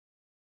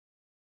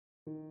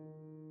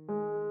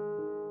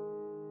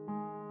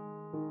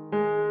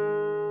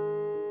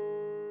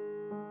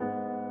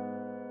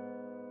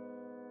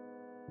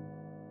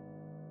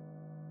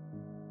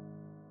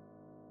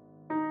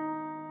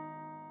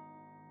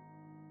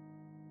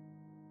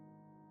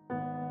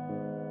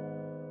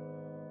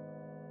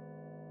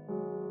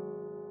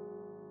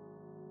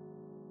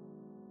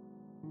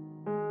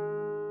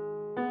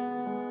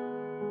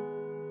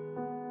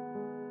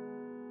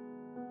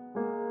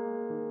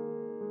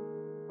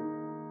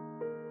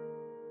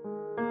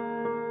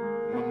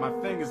my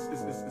thing is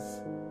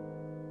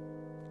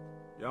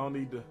y'all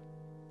need to,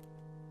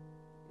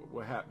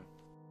 what happened?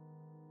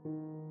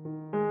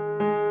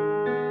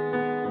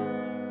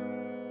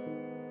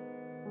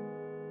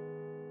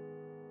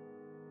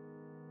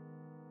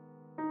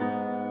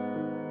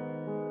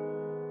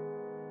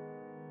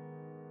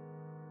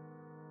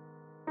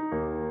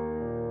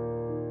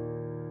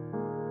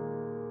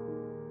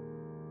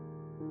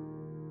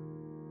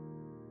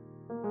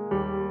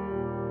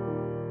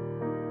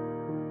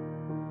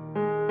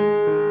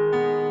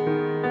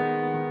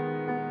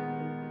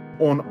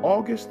 On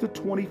August the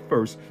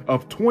 21st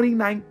of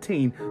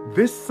 2019,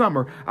 this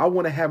summer, I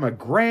want to have a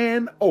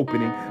grand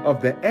opening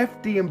of the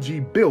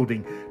FDMG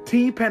building,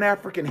 Team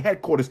Pan-African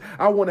headquarters.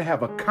 I want to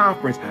have a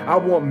conference. I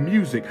want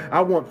music.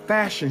 I want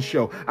fashion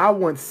show. I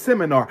want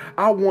seminar.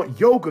 I want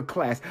yoga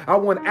class. I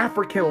want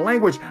African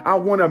language. I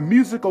want a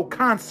musical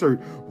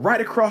concert.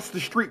 Right across the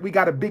street, we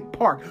got a big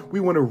park. We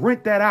want to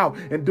rent that out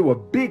and do a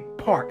big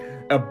park,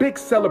 a big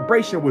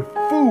celebration with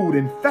food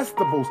and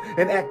festivals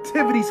and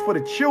activities for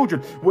the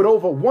children with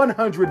over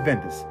 100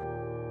 vendors.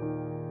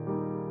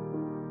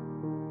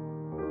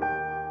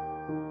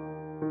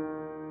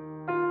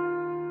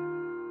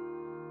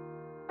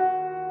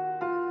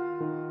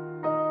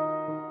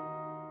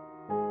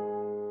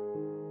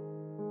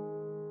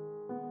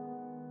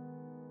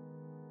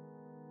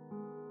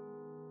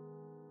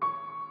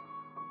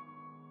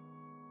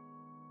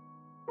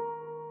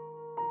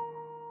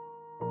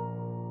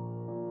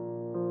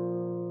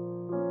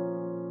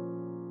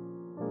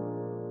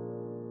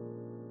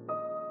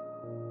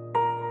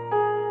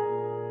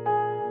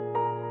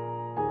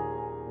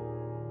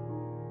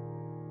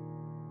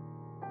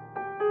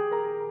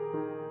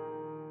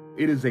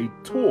 It is a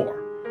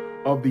tour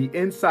of the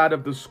inside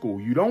of the school.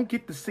 You don't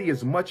get to see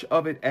as much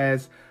of it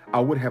as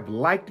I would have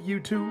liked you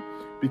to,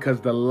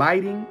 because the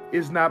lighting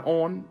is not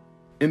on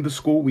in the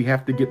school. We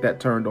have to get that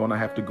turned on. I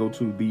have to go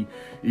to the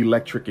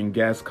electric and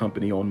gas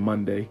company on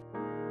Monday.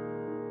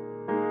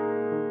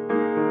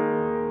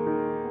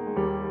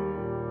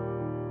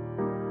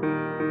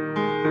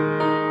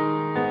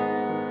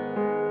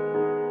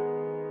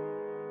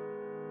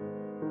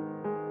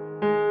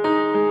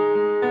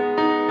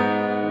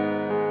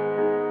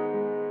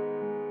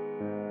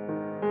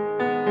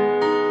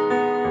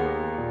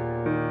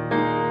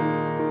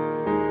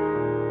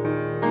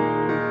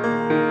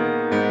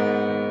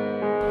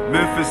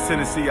 Memphis,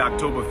 Tennessee,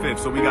 October 5th.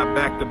 So we got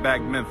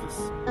back-to-back Memphis.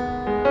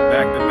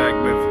 Back-to-back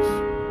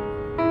Memphis.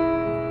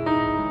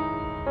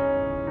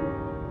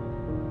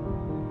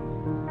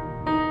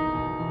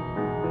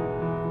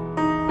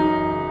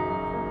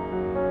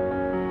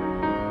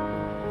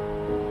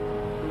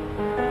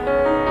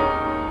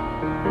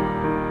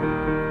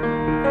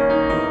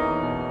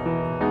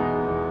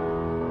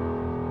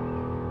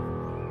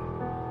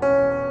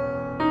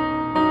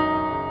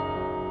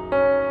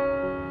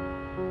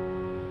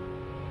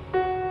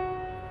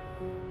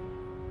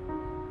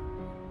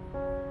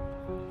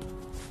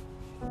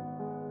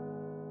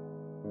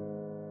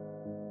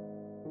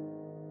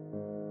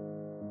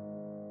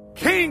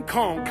 King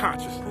Kong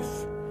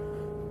consciousness,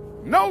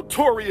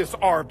 notorious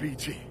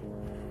RBG,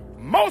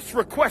 most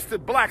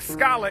requested black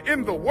scholar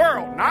in the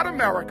world, not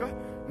America,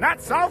 not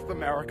South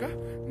America,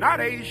 not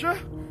Asia,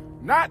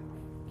 not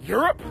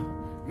Europe,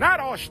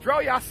 not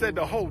Australia. I said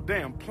the whole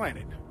damn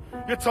planet.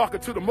 You're talking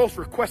to the most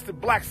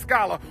requested black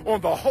scholar on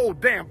the whole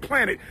damn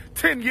planet.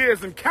 10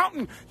 years and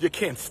counting, you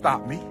can't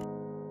stop me.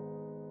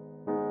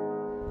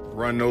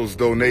 Run those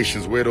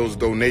donations. Where those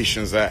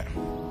donations at?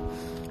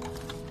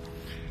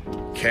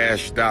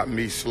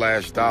 Cash.me/$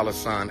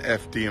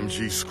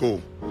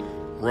 school.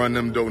 Run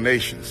them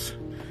donations.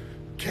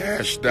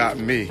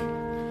 Cash.me/$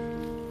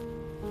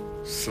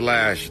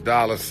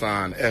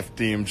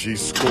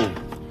 school.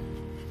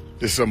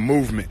 It's a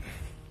movement.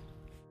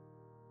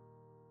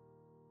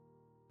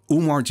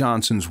 Umar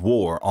Johnson's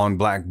War on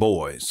Black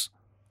Boys,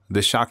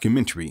 the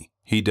shockumentary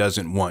he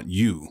doesn't want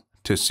you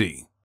to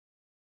see.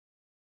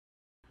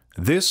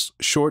 This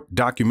short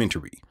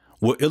documentary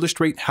will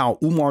illustrate how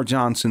Umar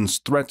Johnson's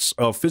threats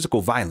of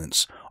physical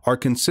violence are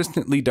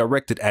consistently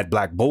directed at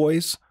black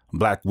boys,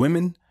 black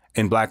women,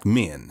 and black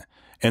men,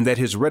 and that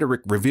his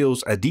rhetoric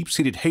reveals a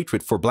deep-seated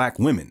hatred for black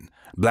women,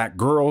 black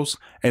girls,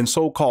 and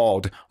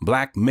so-called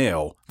black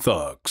male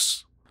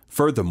thugs.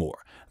 Furthermore,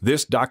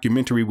 this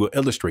documentary will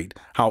illustrate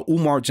how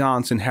Umar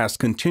Johnson has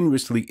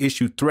continuously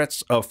issued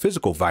threats of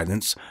physical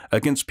violence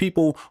against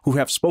people who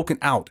have spoken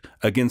out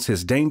against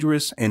his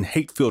dangerous and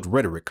hate-filled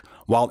rhetoric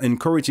while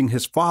encouraging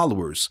his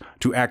followers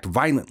to act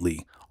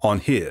violently on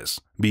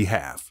his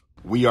behalf.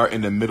 We are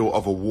in the middle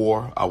of a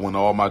war. I want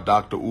all my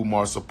Dr.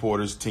 Umar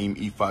supporters, Team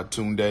Ifa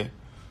Tunde,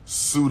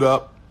 suit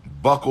up,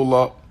 buckle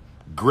up,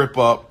 grip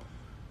up,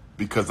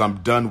 because I'm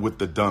done with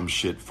the dumb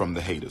shit from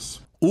the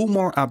haters.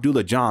 Umar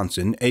Abdullah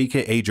Johnson,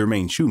 aka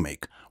Jermaine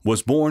Shoemake,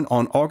 was born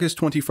on August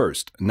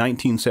 21st,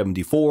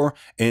 1974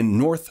 in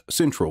North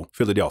Central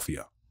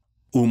Philadelphia.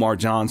 Umar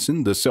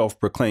Johnson, the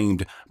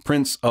self-proclaimed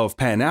Prince of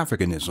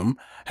Pan-Africanism,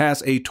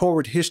 has a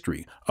torrid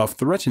history of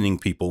threatening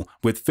people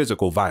with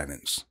physical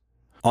violence.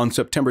 On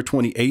September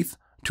 28,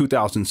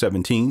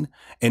 2017,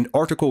 an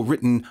article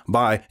written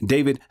by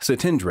David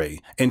Setendre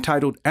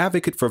entitled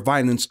Advocate for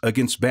Violence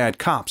Against Bad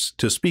Cops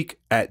to Speak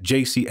at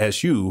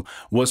JCSU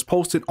was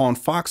posted on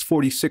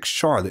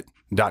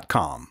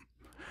fox46charlotte.com.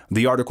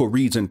 The article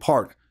reads in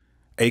part,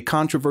 a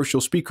controversial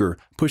speaker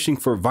pushing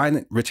for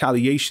violent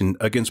retaliation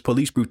against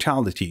police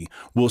brutality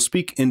will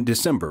speak in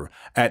December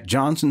at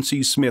Johnson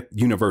C. Smith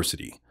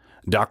University.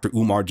 Dr.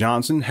 Umar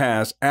Johnson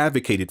has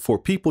advocated for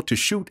people to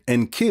shoot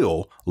and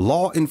kill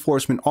law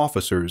enforcement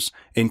officers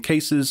in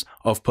cases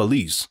of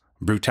police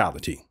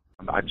brutality.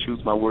 I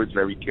choose my words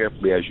very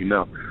carefully, as you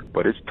know,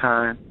 but it's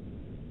time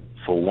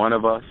for one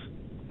of us,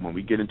 when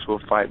we get into a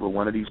fight with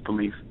one of these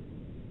police,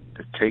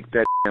 to take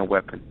that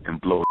weapon and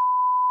blow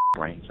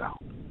brains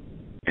out.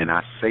 And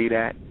I say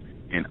that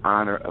in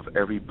honor of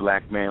every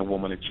black man,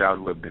 woman, and child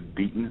who have been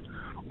beaten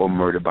or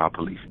murdered by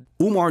police.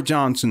 Umar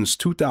Johnson's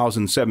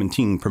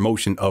 2017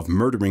 promotion of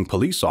murdering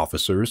police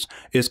officers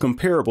is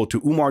comparable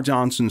to Umar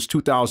Johnson's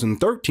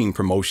 2013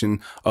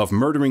 promotion of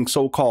murdering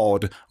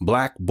so-called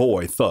black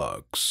boy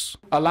thugs.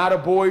 A lot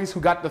of boys who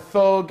got the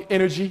thug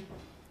energy,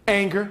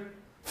 anger.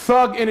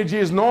 Thug energy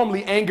is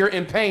normally anger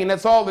and pain.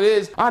 That's all it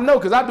is. I know,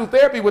 because I do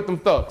therapy with them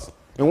thugs.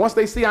 And once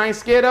they see I ain't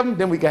scared of them,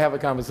 then we can have a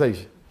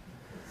conversation.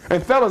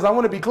 And fellas, I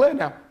want to be clear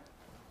now.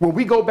 When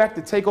we go back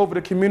to take over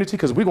the community,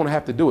 because we're going to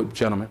have to do it,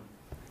 gentlemen,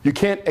 you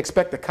can't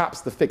expect the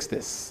cops to fix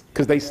this,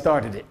 because they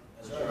started it.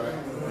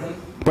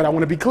 But I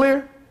want to be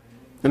clear,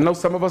 and I know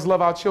some of us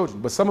love our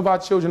children, but some of our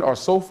children are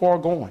so far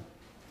gone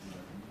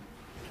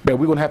that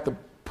we're going to have to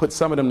put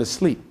some of them to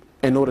sleep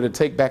in order to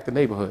take back the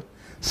neighborhood.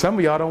 Some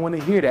of y'all don't want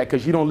to hear that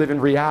because you don't live in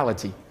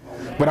reality.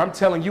 But I'm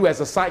telling you, as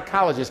a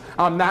psychologist,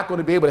 I'm not going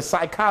to be able to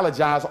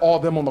psychologize all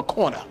of them on the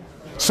corner.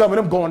 Some of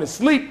them going to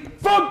sleep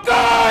for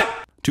good.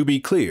 To be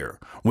clear,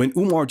 when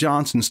Umar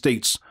Johnson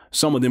states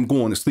some of them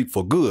going to sleep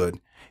for good,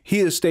 he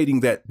is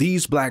stating that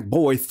these black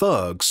boy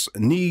thugs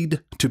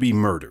need to be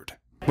murdered.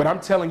 But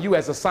I'm telling you,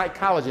 as a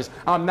psychologist,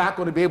 I'm not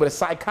going to be able to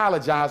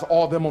psychologize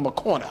all of them on the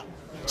corner.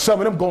 Some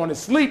of them going to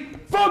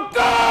sleep for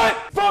good,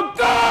 for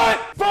good,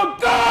 for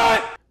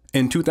good.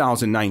 In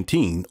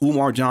 2019,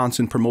 Umar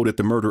Johnson promoted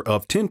the murder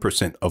of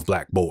 10% of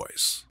black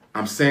boys.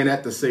 I'm saying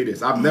that to say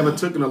this. I've never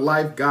taken a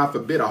life, God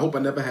forbid. I hope I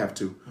never have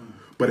to.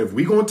 But if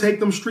we're going to take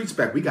them streets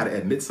back, we got to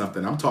admit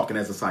something. I'm talking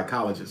as a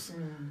psychologist.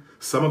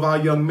 Some of our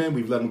young men,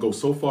 we've let them go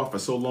so far for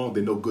so long,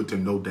 they're no good to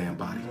no damn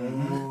body.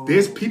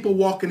 There's people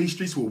walking these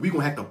streets where we're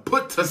going to have to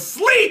put to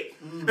sleep.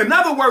 In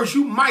other words,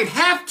 you might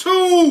have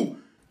to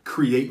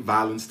create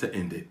violence to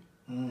end it.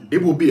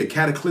 It will be a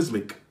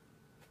cataclysmic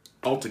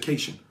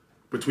altercation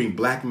between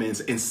black men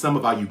and some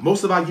of our youth.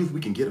 Most of our youth,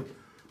 we can get them.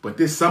 But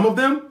there's some of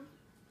them,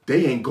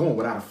 they ain't going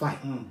without a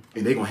fight. And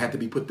they're going to have to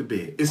be put to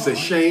bed. It's a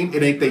shame.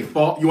 It ain't their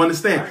fault. You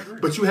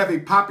understand? But you have a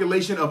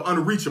population of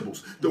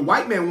unreachables. The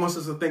white man wants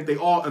us to think they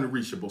all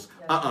unreachables.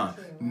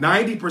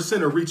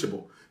 90% are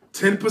reachable.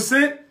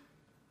 10%,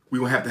 we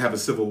going to have a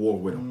civil war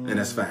with them. And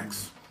that's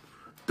facts.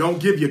 Don't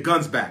give your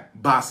guns back.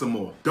 Buy some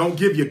more. Don't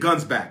give your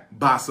guns back.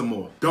 Buy some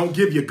more. Don't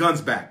give your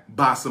guns back.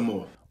 Buy some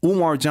more.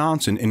 Umar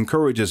Johnson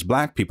encourages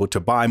black people to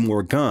buy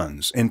more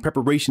guns in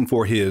preparation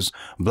for his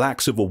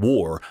Black Civil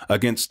War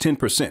against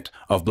 10%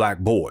 of black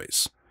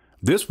boys.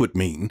 This would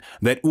mean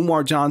that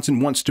Umar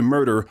Johnson wants to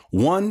murder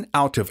 1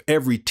 out of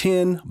every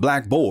 10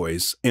 black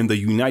boys in the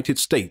United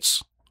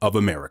States of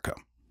America.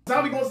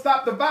 How we gonna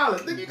stop the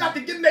violence? Then you got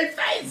to get in their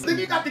face. Then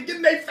you got to get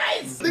in their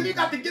face. Then you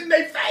got to get in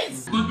their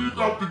face. Then you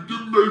got to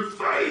get in their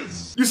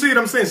face. You see what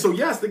I'm saying? So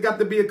yes, there got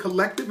to be a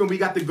collective and we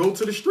got to go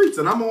to the streets,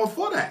 and I'm all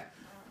for that.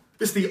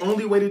 It's the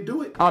only way to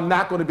do it. I'm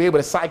not going to be able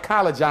to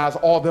psychologize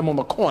all of them on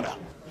the corner.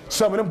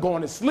 Some of them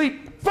going to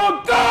sleep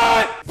for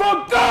good,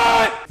 for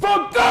good,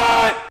 for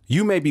good.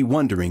 You may be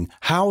wondering,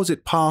 how is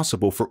it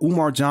possible for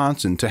Umar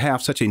Johnson to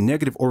have such a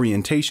negative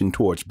orientation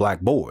towards black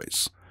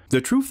boys?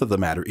 The truth of the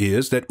matter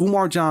is that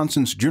Umar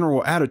Johnson's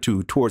general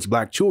attitude towards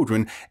black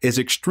children is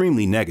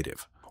extremely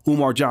negative.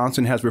 Umar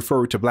Johnson has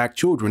referred to black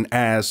children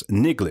as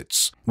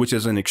nigglets, which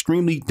is an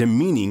extremely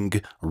demeaning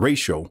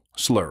racial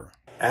slur.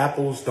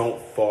 Apples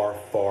don't fall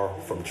far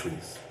from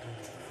trees.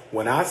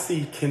 When I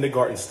see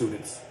kindergarten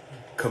students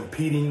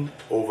competing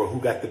over who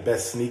got the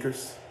best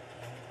sneakers,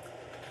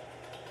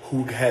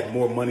 who had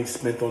more money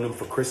spent on them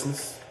for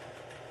Christmas,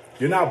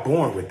 you're not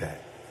born with that.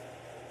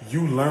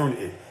 You learn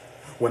it.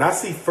 When I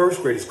see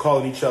first graders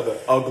calling each other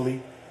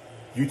ugly,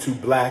 you too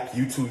black,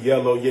 you too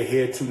yellow, your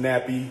hair too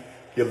nappy,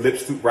 your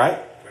lips too, right?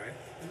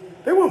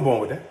 They weren't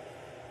born with that.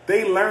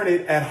 They learn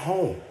it at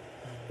home.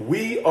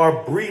 We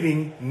are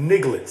breeding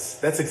nigglets.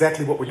 That's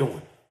exactly what we're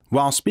doing.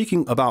 While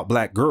speaking about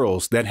black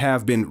girls that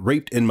have been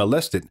raped and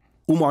molested,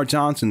 Umar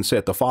Johnson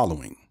said the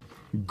following.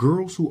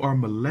 Girls who are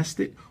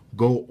molested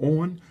go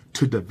on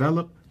to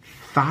develop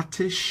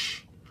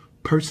thottish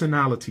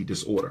personality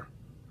disorder.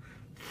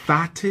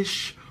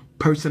 Thottish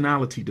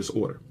personality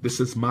disorder. This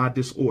is my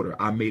disorder.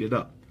 I made it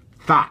up.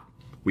 Thought.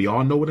 We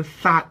all know what a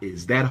thought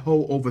is. That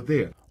hoe over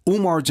there.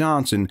 Umar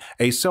Johnson,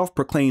 a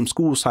self-proclaimed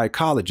school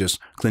psychologist,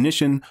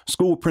 clinician,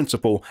 school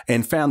principal,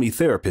 and family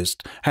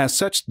therapist, has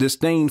such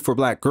disdain for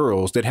black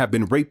girls that have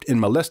been raped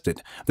and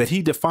molested that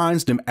he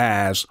defines them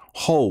as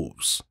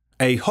hoes.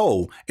 A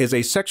hoe is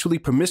a sexually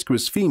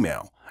promiscuous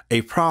female,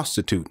 a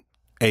prostitute,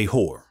 a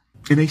whore.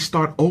 And they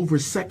start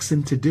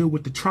over-sexing to deal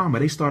with the trauma.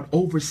 They start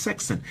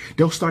over-sexing.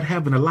 They'll start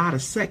having a lot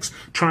of sex,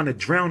 trying to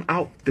drown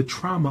out the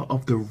trauma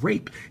of the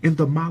rape and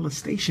the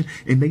molestation.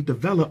 And they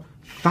develop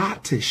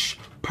thottish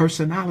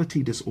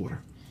personality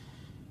disorder.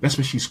 That's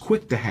when she's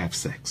quick to have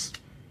sex.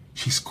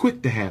 She's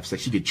quick to have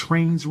sex. She get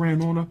trains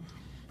ran on her.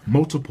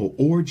 Multiple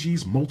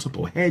orgies,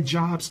 multiple head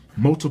jobs,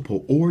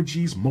 multiple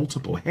orgies,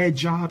 multiple head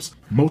jobs,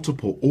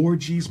 multiple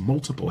orgies,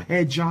 multiple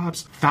head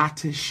jobs.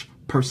 Thottish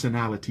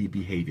personality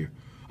behavior.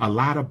 A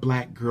lot of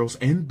black girls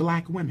and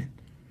black women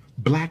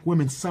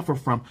suffer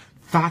from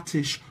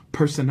thottish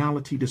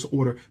personality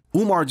disorder.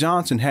 Umar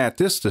Johnson had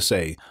this to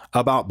say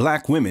about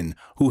black women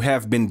who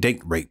have been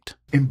date raped.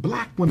 And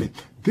black women,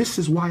 this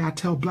is why I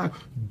tell black,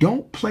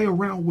 don't play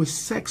around with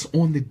sex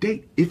on the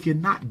date if you're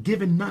not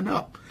giving none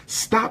up.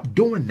 Stop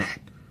doing that.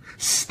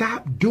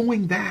 Stop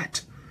doing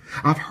that.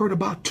 I've heard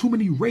about too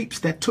many rapes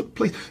that took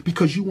place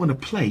because you want to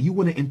play. You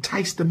want to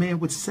entice the man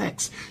with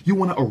sex. You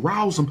want to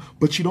arouse him,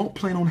 but you don't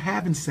plan on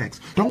having sex.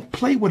 Don't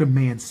play with a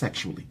man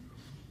sexually.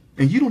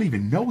 And you don't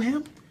even know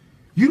him.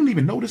 You don't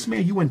even know this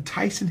man. You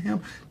enticing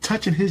him,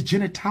 touching his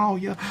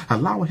genitalia,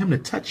 allowing him to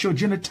touch your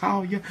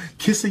genitalia,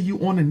 kissing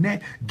you on the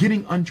neck,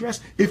 getting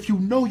undressed. If you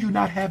know you're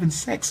not having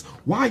sex,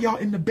 why y'all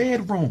in the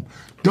bedroom?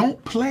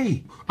 Don't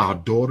play. Our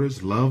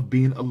daughters love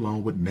being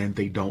alone with men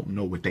they don't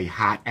know with their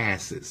hot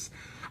asses.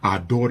 Our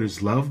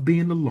daughters love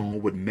being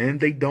alone with men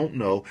they don't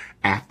know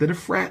after the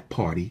frat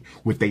party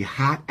with their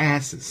hot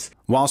asses.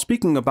 While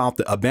speaking about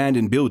the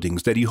abandoned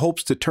buildings that he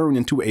hopes to turn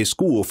into a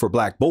school for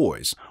black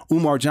boys,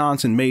 Umar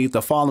Johnson made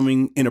the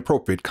following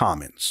inappropriate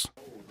comments.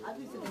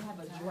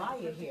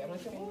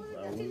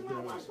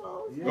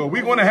 Oh,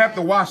 we're going to have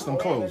to wash them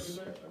clothes.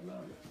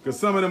 Because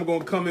some of them are going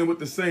to come in with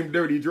the same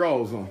dirty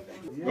drawers on.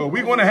 Oh,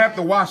 we're going to have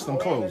to wash them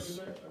clothes.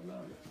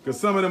 Because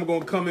some of them are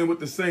going to come in with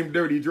the same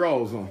dirty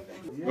drawers on.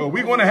 Oh,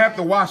 we're going to have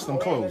to wash them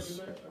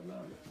clothes.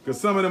 Because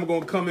some of them are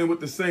going to come in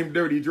with the same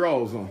dirty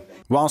drawers on.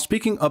 While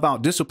speaking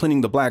about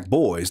disciplining the black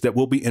boys that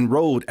will be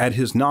enrolled at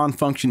his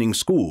non-functioning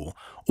school,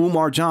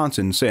 Umar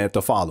Johnson said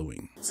the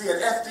following. See, at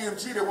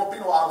FDMG, there won't be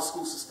no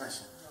out-of-school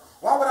suspension.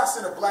 Why would I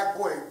send a black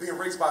boy being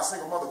raised by a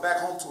single mother back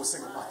home to a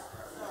single mother?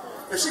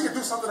 If she could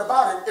do something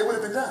about it, it would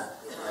have been done.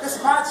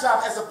 It's my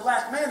job as a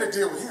black man to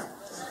deal with him.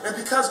 And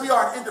because we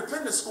are an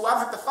independent school, I don't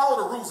have to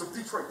follow the rules of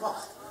Detroit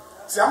Public.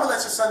 See, I'm going to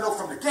let your son know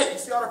from the gate. You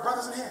see all the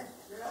brothers in here?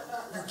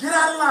 You get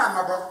out of line,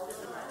 my brother.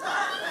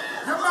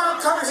 Your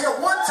mom coming here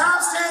one time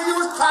saying you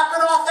was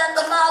clapping off at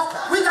the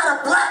mouth. We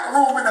got a black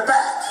room in the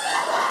back.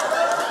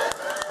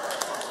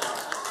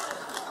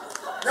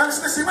 You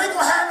understand? See, we ain't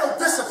going to have no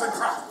discipline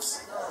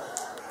problems.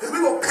 Because we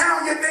will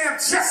pound your damn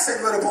chest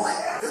in, little boy.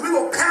 Because we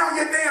will pound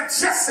your damn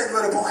chest in,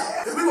 little boy.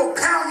 Because we will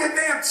pound your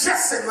damn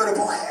chest in, little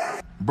boy.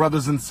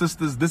 Brothers and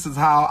sisters, this is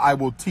how I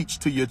will teach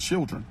to your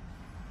children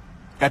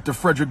at the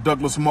Frederick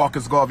Douglass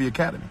Marcus Garvey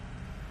Academy.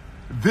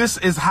 This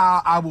is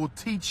how I will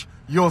teach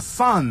your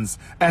sons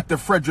at the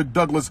Frederick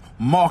Douglass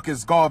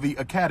Marcus Garvey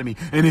Academy.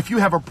 And if you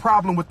have a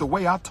problem with the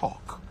way I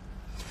talk,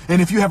 and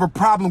if you have a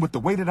problem with the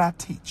way that I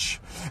teach,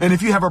 and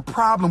if you have a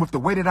problem with the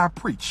way that I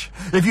preach,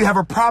 if you have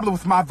a problem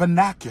with my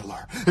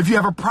vernacular, if you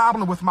have a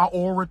problem with my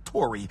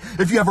oratory,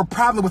 if you have a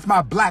problem with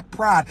my black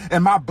pride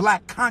and my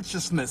black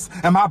consciousness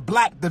and my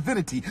black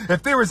divinity,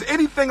 if there is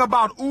anything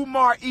about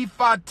Umar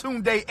Ifa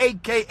Tunde,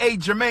 a.k.a.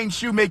 Jermaine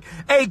Shoemake,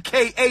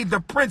 a.k.a. the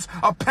Prince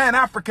of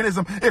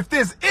Pan-Africanism, if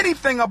there's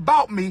anything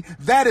about me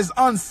that is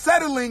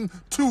unsettling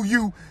to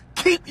you,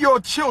 keep your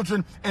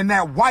children in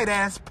that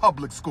white-ass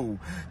public school.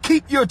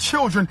 Keep your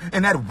children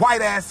in that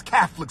white-ass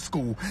Catholic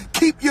school.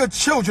 Keep your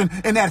children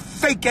in that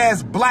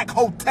fake-ass Black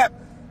Hotep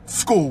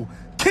school.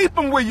 Keep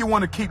them where you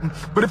want to keep them.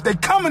 But if they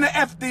come into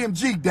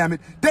FDMG, damn it,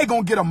 they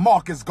gonna get a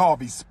Marcus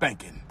Garvey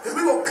spanking. We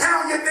gonna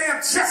pound your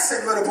damn chest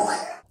in, little boy.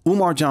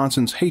 Umar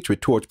Johnson's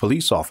hatred towards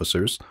police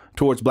officers,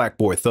 towards black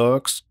boy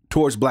thugs,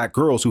 towards black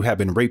girls who have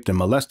been raped and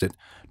molested,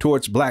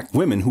 towards black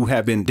women who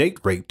have been date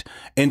raped,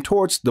 and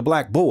towards the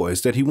black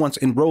boys that he once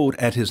enrolled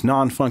at his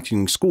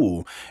non-functioning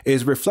school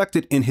is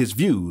reflected in his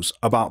views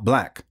about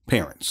black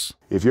parents.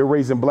 If you're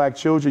raising black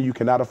children, you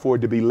cannot afford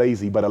to be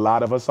lazy, but a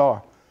lot of us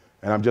are.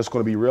 And I'm just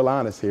going to be real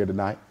honest here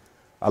tonight.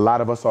 A lot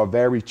of us are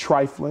very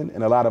trifling,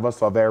 and a lot of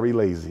us are very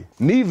lazy.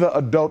 Neither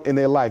adult in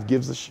their life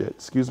gives a shit.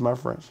 Excuse my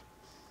French.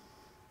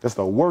 That's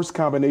the worst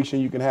combination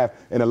you can have.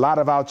 And a lot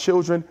of our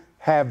children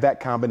have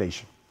that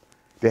combination.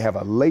 They have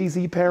a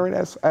lazy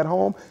parent at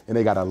home, and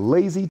they got a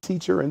lazy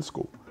teacher in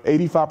school.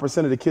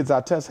 85% of the kids I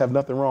test have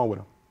nothing wrong with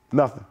them.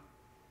 Nothing.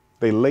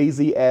 They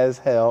lazy as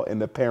hell,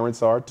 and the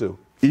parents are too.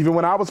 Even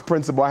when I was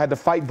principal, I had to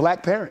fight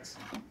black parents.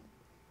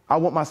 I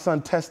want my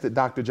son tested,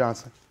 Dr.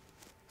 Johnson.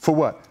 For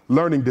what?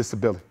 Learning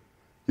disability.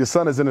 Your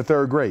son is in the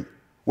 3rd grade.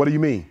 What do you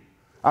mean?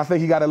 I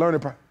think he got a learning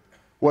problem.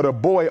 Well, the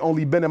boy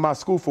only been in my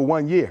school for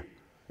 1 year.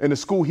 in the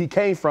school he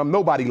came from,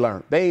 nobody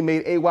learned. They ain't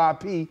made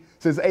AYP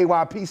since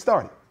AYP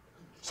started.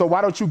 So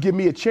why don't you give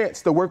me a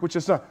chance to work with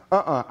your son?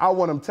 I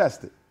want him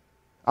tested.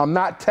 I'm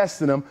not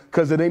testing him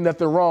because there ain't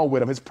nothing wrong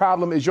with him. His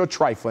problem is your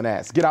trifling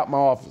ass. Get out my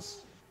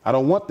office. I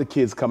don't want the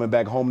kids coming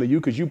back home to you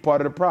because you part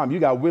of the problem. You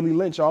got Willie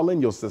Lynch all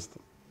in your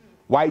system.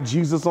 White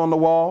Jesus on the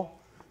wall,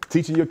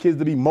 teaching your kids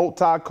to be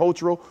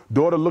multicultural,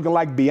 daughter looking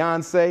like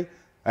Beyonce,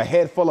 a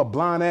head full of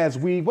blonde ass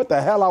weed. What the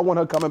hell I want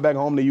her coming back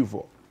home to you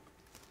for?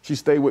 She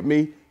stay with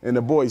me and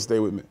the boys stay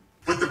with me.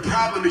 But the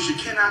problem is you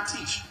cannot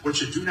teach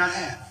what you do not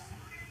have.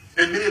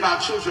 And many of our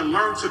children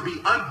learn to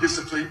be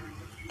undisciplined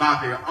by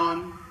their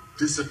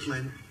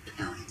undisciplined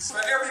parents. For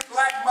every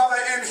black mother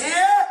in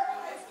here,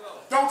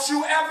 don't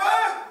you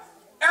ever,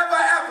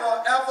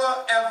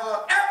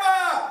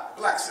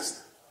 black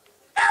sister,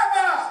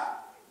 ever,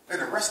 in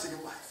the rest of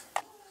your life,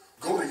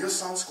 go to your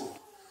son's school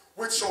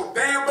with your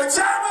damn pajamas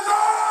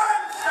on.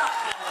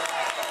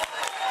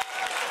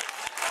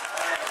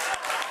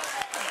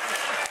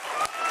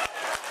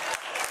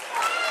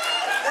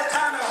 What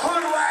kind of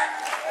hood rat,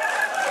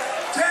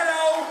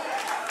 ghetto?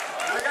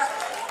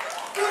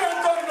 You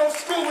don't go to no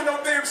school with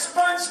no damn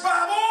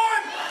SpongeBob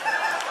on.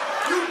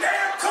 You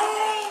damn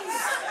coons.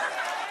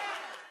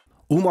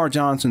 Umar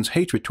Johnson's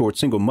hatred towards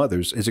single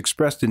mothers is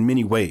expressed in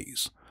many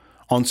ways.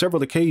 On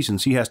several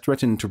occasions, he has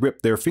threatened to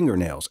rip their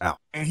fingernails out.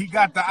 And he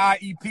got the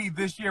IEP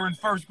this year in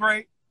 1st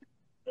grade.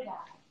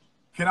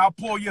 Can I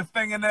pull your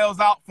fingernails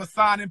out for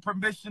signing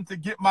permission to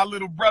get my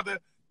little brother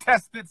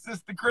tested,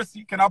 Sister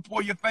Chrissy? Can I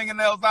pull your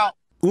fingernails out?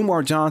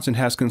 Umar Johnson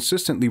has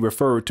consistently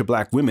referred to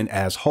black women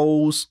as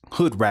hoes,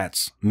 hood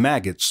rats,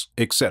 maggots,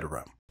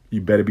 etc.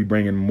 You better be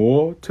bringing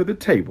more to the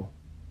table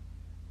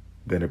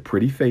than a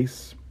pretty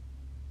face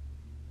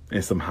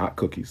and some hot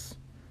cookies.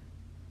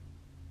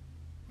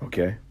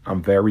 Okay?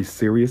 I'm very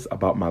serious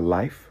about my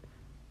life.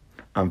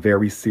 I'm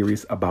very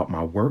serious about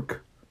my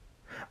work.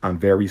 I'm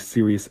very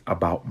serious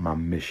about my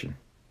mission.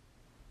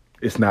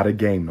 It's not a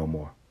game no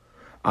more.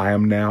 I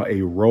am now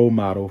a role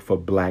model for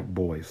black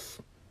boys.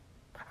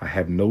 I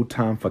have no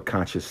time for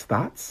conscious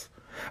thoughts.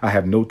 I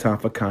have no time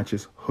for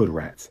conscious hood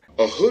rats.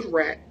 A hood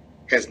rat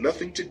has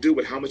nothing to do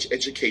with how much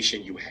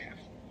education you have.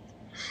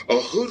 A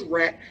hood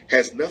rat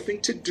has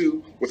nothing to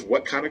do with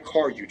what kind of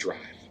car you drive.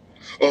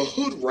 A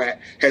hood rat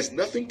has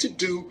nothing to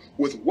do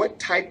with what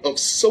type of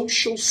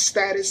social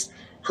status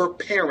her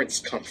parents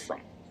come from.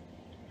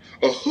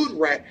 A hood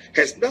rat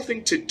has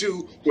nothing to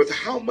do with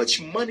how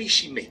much money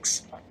she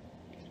makes.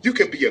 You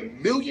could be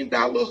 $1 million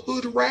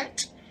hood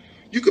rat.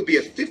 You could be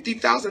a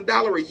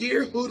 $50,000 a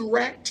year hood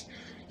rat.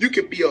 You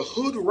could be a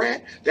hood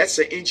rat that's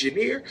an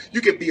engineer.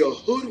 You could be a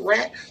hood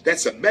rat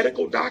that's a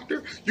medical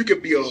doctor. You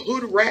could be a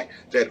hood rat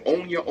that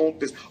own your own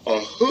business. A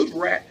hood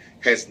rat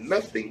has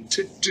nothing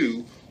to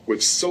do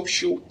with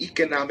social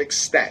economic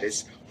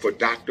status for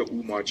Dr.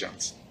 Umar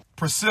Johnson.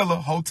 Priscilla,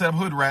 Hotep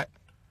hood rat,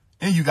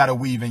 and you got a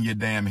weave in your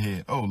damn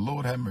head. Oh,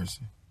 Lord have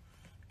mercy.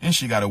 And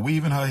she got a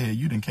weave in her head.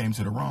 You done came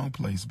to the wrong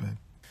place, baby.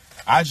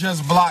 I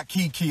just blocked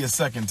Kiki a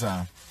 2nd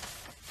time.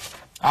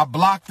 I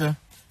blocked her,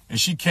 and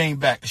she came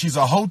back. She's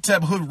a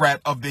Hotep hood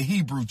rat of the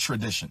Hebrew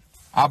tradition.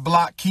 I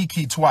blocked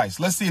Kiki twice.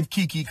 Let's see if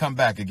Kiki come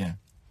back again.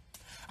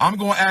 I'm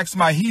going to ask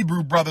my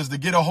Hebrew brothers to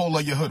get a hold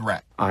of your hood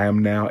rat. I am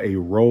now a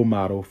role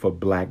model for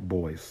black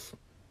boys.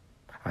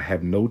 I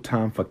have no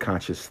time for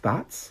conscious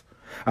thoughts.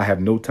 I have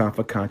no time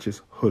for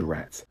conscious hood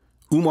rats.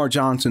 Umar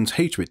Johnson's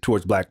hatred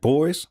towards black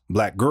boys,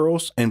 black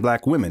girls, and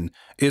black women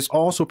is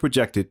also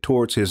projected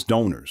towards his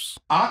donors.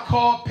 I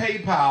called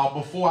PayPal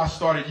before I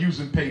started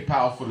using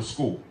PayPal for the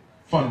school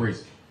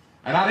fundraising.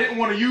 And I didn't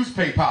want to use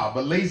PayPal,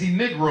 but lazy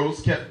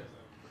Negroes kept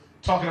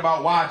talking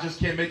about why I just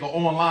can't make an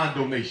online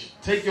donation.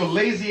 Take your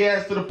lazy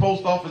ass to the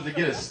post office and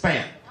get a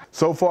stamp.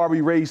 So far,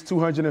 we raised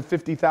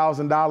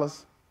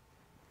 $250,000.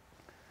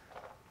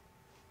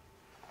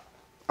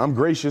 I'm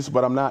gracious,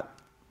 but I'm not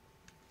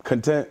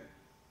content,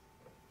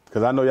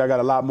 because I know y'all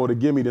got a lot more to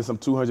give me than some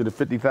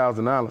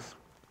 $250,000.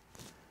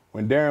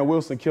 When Darren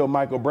Wilson killed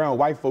Michael Brown,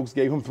 white folks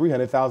gave him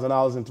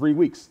 $300,000 in 3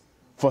 weeks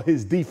for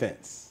his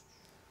defense.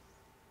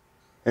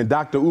 And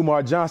Dr.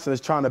 Umar Johnson is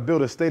trying to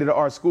build a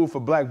state-of-the-art school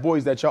for black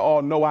boys that y'all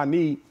all know I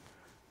need.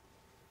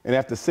 And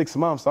after 6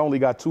 months, I only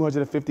got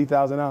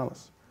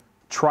 $250,000.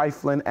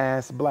 Trifling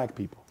ass black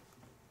people.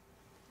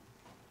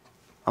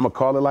 I'm going to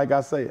call it like I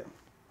say it.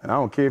 And I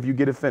don't care if you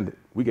get offended.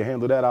 We can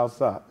handle that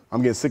outside.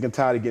 I'm getting sick and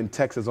tired of getting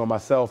texts on my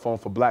cell phone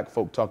for black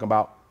folk talking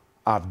about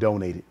I've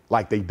donated,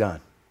 like they done.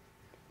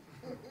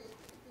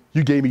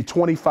 You gave me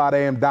 $25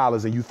 damn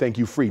and you think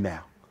you free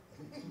now.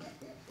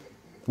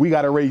 We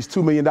got to raise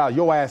 $2 million.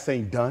 Your ass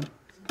ain't done.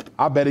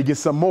 I better get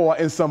some more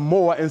and some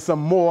more and some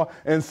more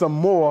and some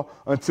more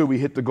until we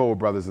hit the goal,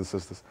 brothers and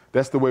sisters.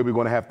 That's the way we're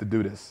going to have to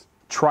do this.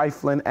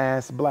 Trifling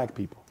ass black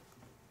people.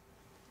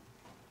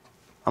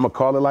 I'm going to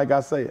call it like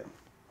I say it.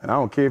 And I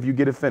don't care if you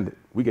get offended.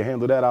 We can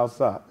handle that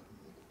outside.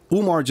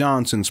 Umar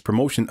Johnson's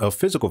promotion of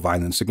physical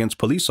violence against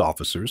police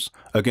officers,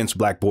 against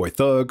black boy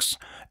thugs,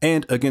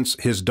 and against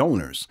his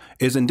donors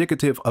is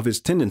indicative of his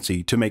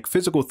tendency to make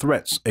physical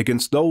threats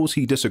against those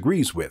he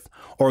disagrees with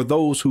or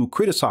those who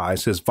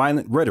criticize his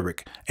violent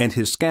rhetoric and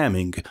his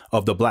scamming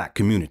of the black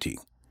community.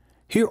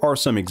 Here are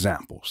some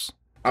examples.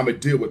 I'ma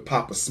deal with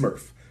Papa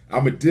Smurf.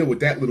 I'ma deal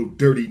with that little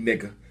dirty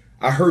nigga.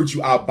 I heard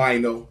you,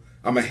 albino.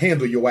 I'ma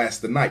handle your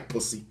ass tonight,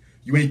 pussy.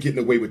 You ain't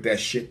getting away with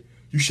that shit.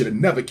 You should have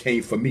never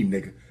came for me,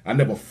 nigga. I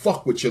never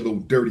fuck with your little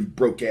dirty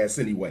broke ass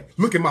anyway.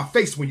 Look at my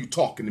face when you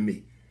talking to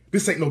me.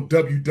 This ain't no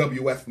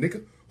WWF,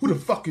 nigga. Who the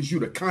fuck is you,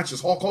 the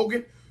conscious Hulk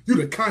Hogan? You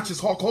the conscious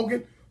Hulk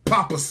Hogan?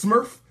 Papa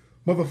Smurf?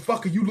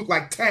 Motherfucker, you look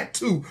like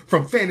Tattoo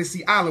from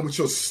Fantasy Island with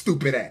your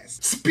stupid ass.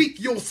 Speak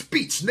your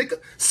speech,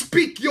 nigga.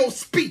 Speak your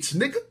speech,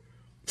 nigga.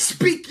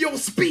 Speak your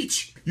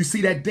speech. You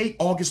see that date,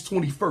 August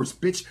 21st,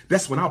 bitch?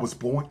 That's when I was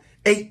born.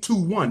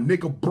 821,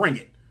 nigga, bring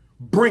it.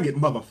 Bring it,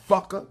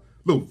 motherfucker.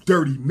 Little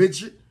dirty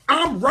midget.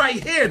 I'm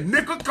right here,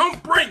 nigga, come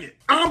bring it.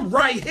 I'm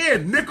right here,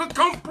 nigga,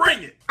 come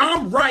bring it.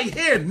 I'm right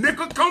here,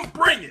 nigga, come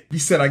bring it. You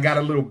said I got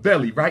a little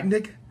belly, right,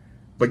 nigga?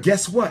 But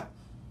guess what?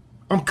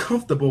 I'm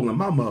comfortable in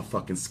my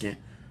motherfucking skin.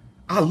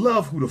 I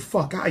love who the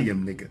fuck I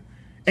am, nigga.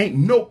 Ain't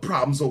no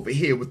problems over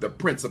here with the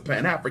Prince of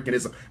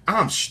Pan-Africanism.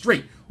 I'm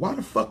straight. Why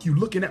the fuck you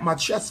looking at my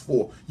chest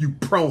for, you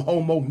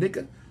pro-homo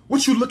nigga?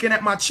 What you looking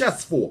at my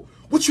chest for?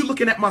 What you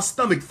looking at my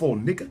stomach for,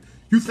 nigga?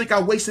 You think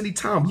I waste any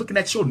time looking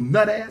at your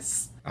nut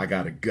ass? I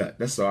got a gut.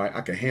 That's all right.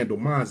 I can handle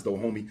mines though,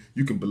 homie.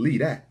 You can believe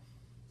that.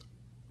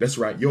 That's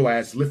right. Your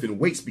ass lifting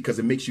weights because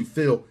it makes you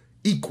feel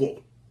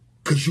equal.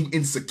 Because you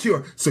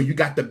insecure. So you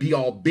got to be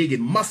all big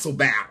and muscle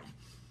bound.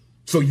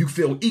 So you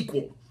feel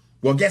equal.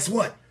 Well, guess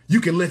what?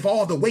 You can lift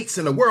all the weights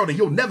in the world and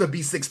you'll never be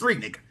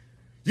 6'3", nigga.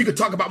 You can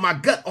talk about my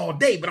gut all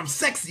day, but I'm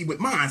sexy with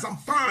mines. I'm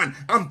fine.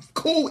 I'm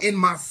cool in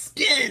my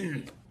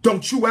skin.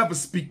 Don't you ever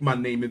speak my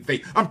name in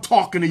vain. I'm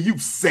talking to you,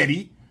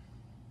 SETI.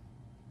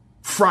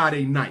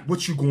 Friday night,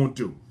 what you gonna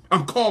do?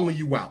 I'm calling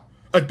you out.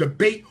 A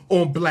debate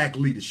on black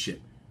leadership.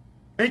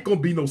 Ain't gonna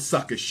be no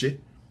sucker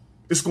shit.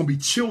 It's gonna be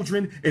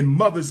children and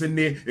mothers in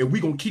there, and we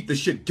gonna keep the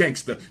shit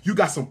gangster. You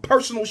got some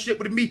personal shit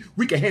with me,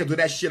 we can handle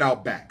that shit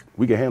out back.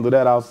 We can handle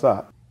that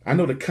outside. I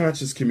know the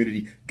conscious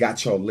community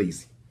got y'all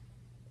lazy.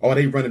 Or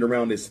they running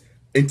around this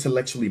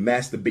intellectually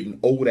masturbating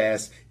old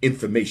ass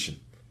information.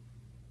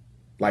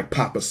 Like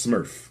Papa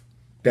Smurf.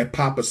 That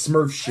Papa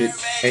Smurf shit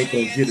ain't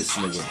gonna get us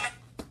nowhere.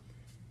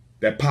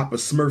 That Papa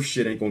Smurf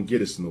shit ain't gonna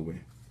get us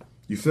nowhere.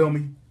 You feel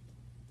me?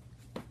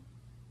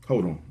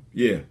 Hold on.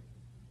 Yeah.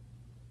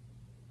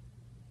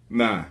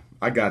 Nah,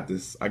 I got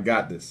this. I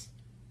got this.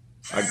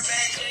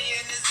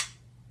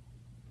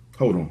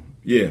 Hold on.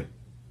 Yeah.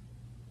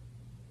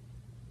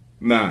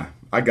 Nah,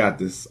 I got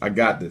this. I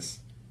got this.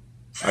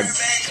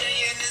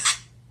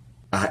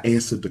 I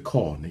answered the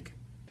call, nigga.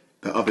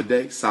 The other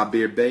day,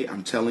 Sabir Bey,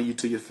 I'm telling you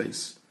to your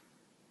face.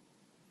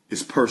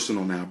 It's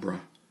personal now,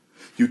 bro.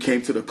 You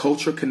came to the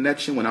Culture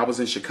Connection when I was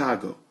in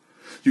Chicago.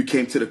 You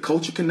came to the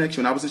Culture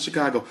Connection when I was in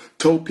Chicago.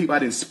 Told people I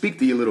didn't speak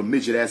to your little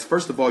midget ass.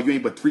 First of all, you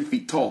ain't but 3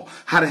 feet tall.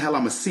 How the hell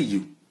I'ma see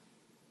you?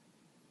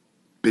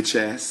 Bitch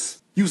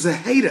ass. You's a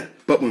hater.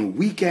 But when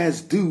weak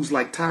ass dudes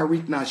like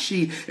Tariq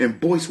Nasheed and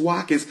Boyce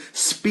Watkins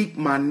speak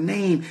my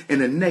name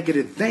in a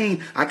negative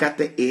vein, I got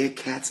the air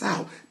cats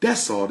out.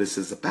 That's all this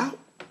is about.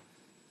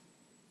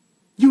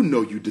 You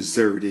know you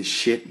deserve this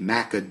shit,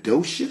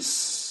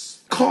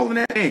 Macadocious. Calling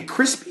that man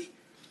crispy.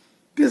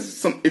 There's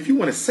some, if you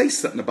want to say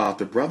something about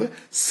the brother,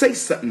 say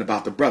something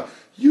about the brother.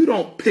 You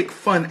don't pick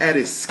fun at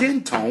his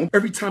skin tone.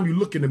 Every time you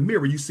look in the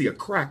mirror, you see a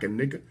cracking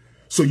nigga.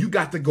 So you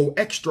got to go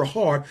extra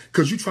hard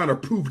because you're trying to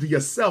prove to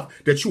yourself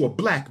that you a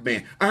black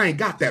man. I ain't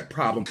got that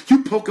problem.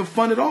 You poking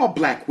fun at all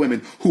black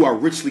women who are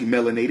richly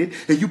melanated,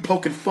 and you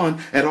poking fun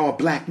at all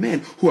black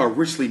men who are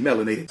richly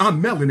melanated.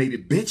 I'm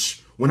melanated,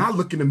 bitch. When I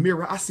look in the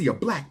mirror, I see a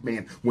black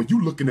man. When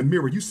you look in the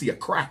mirror, you see a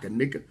cracker,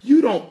 nigga.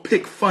 You don't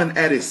pick fun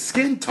at his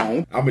skin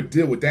tone. I'ma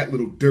deal with that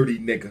little dirty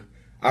nigga.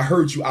 I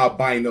heard you,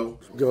 albino.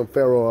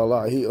 Pharaoh a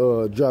lot. He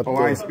dropped. Oh,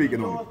 I ain't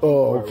speaking on it.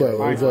 Oh,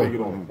 okay. I ain't speaking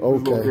on him. Okay.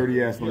 This little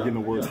dirty ass don't get no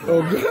words.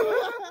 Okay.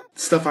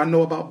 Stuff I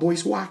know about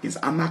Boyce Watkins,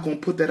 I'm not gonna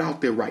put that out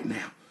there right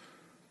now.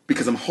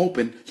 Because I'm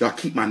hoping y'all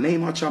keep my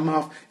name out your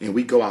mouth and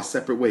we go our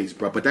separate ways,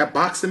 bro. But that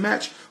boxing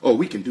match, oh,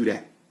 we can do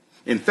that.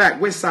 In fact,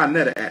 where's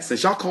Sinetta at?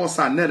 Since y'all call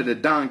Sinetta the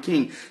Don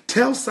King,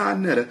 tell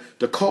Sinetta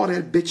to call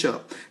that bitch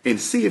up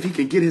and see if he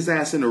can get his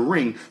ass in the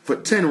ring for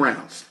 10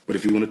 rounds. But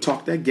if you want to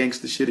talk that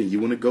gangster shit and you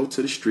want to go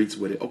to the streets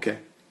with it, okay.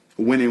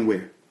 When and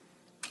where?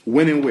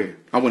 When and where?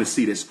 I want to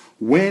see this.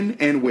 When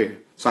and where?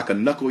 So I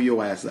can knuckle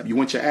your ass up. You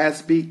want your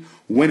ass beat?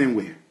 When and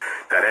where?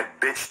 Now that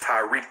bitch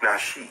Tariq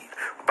Nasheed.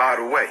 By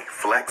the way,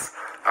 Flex,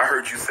 I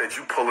heard you said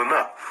you pulling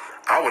up.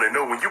 I want to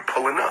know when you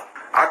pulling up.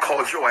 I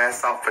called your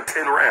ass out for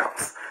 10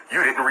 rounds.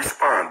 You didn't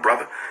respond,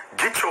 brother.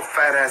 Get your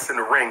fat ass in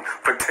the ring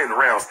for 10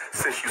 rounds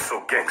since you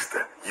so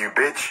gangster. You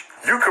bitch.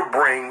 You could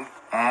bring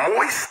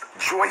Moist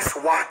Joyce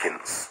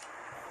Watkins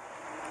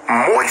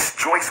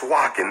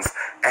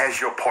as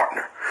your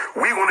partner.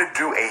 We want to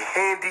do a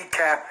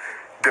handicap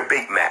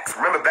Debate Max.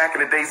 Remember back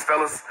in the days,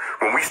 fellas,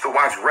 when we used to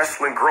watch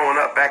wrestling growing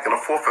up back in the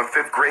 4th and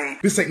 5th grade?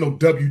 This ain't no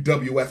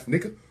WWF,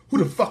 nigga. Who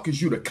the fuck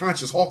is you, the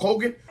conscious Hulk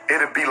Hogan?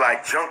 It'd be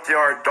like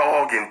Junkyard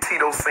Dog and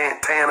Tito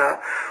Santana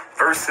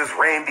versus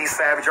Randy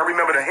Savage. I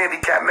remember the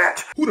handicap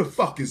match. Who the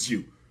fuck is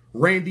you?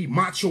 Randy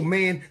Macho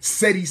Man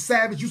Seti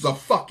Savage? You's a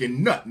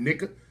fucking nut,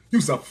 nigga.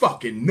 You's a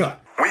fucking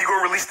nut. When you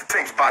gonna release the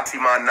tapes,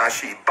 Batiman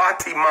Nasheed,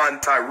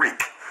 Batiman Tariq?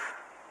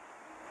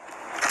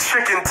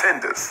 Chicken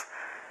tenders.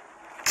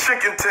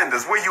 Chicken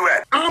tenders, where you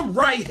at? I'm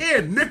right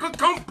here, nigga.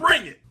 Come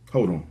bring it.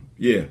 Hold on.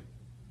 Yeah.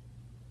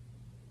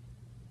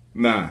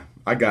 Nah,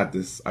 I got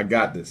this. I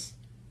got this.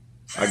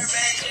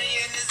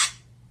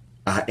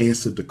 I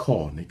answered the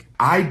call, nigga.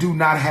 I do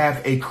not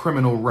have a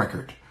criminal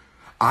record.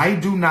 I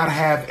do not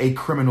have a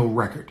criminal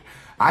record.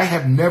 I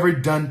have never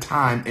done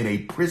time in a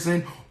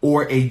prison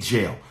or a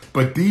jail.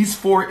 But these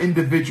 4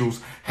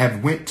 individuals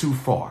have went too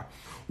far.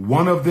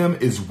 One of them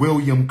is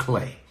William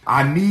Clay.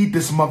 I need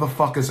this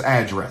motherfucker's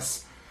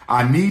address.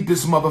 I need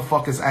this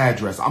motherfucker's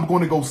address. I'm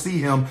going to go see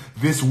him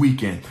this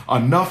weekend.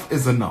 Enough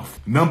is enough.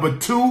 Number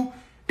 2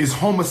 is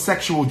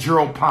homosexual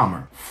Gerald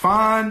Palmer.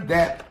 Find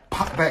that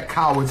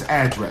coward's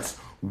address.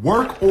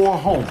 Work or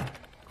home.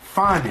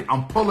 Find it.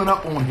 I'm pulling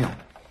up on him.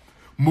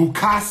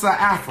 Mukasa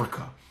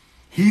Africa.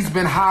 He's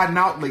been hiding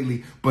out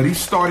lately, but he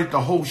started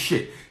the whole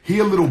shit. He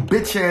a little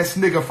bitch ass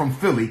nigga from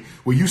Philly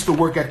who used to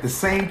work at the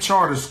same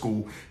charter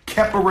school,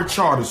 Keppera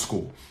Charter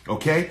School.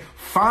 Okay?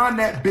 Find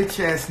that bitch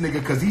ass nigga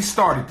because he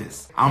started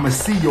this. I'ma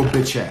see your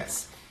bitch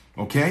ass.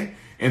 Okay?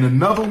 And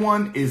another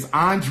one is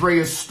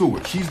Andrea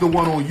Stewart. She's the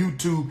one on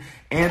YouTube,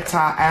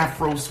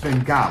 Anti-Afro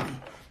Svengali.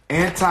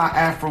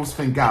 Anti-Afro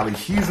Svengali.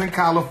 She's in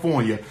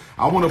California.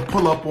 I want to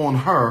pull up on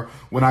her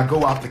when I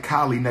go out to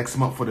Cali next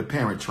month for the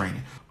parent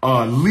training.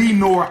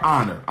 Lenore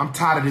Honor. I'm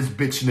tired of this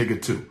bitch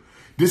nigga too.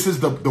 This is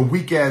the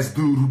weak ass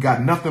dude who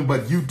got nothing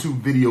but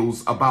YouTube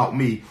videos about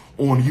me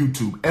on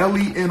YouTube.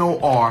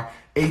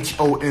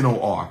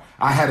 LENORHONOR.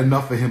 I had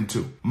enough of him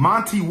too.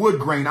 Monty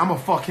Woodgrain, I'ma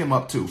fuck him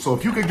up too. So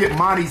if you could get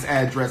Monty's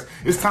address,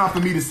 it's time for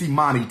me to see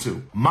Monty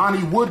too. Monty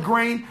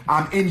Woodgrain,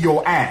 I'm in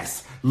your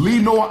ass.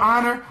 Lenore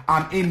Honor,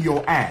 I'm in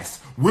your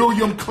ass.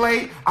 William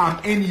Clay,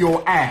 I'm in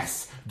your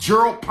ass.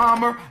 Gerald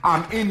Palmer,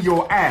 I'm in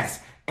your ass.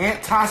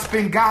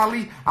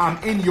 Anti-Spengali,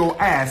 I'm in your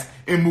ass.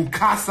 In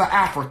Mukasa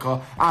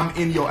Africa, I'm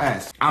in your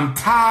ass. I'm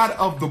tired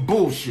of the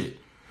bullshit.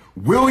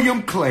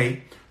 William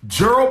Clay,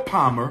 Gerald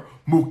Palmer,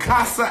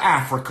 Mukasa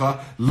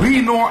Africa,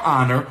 Lenore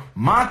Honor,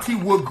 Monty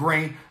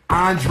Woodgrain,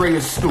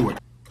 Andrea Stewart.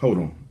 Hold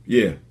on.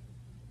 Yeah.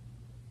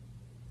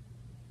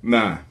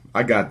 Nah,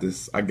 I got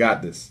this. I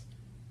got this.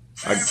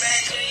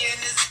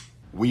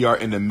 We are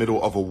in the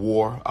middle of a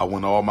war. I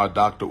want all my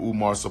Dr.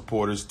 Umar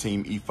supporters,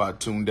 Team Ifa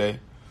Tunde,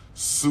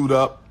 suit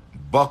up,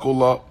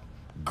 buckle up,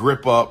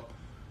 grip up,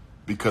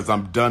 because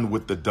I'm done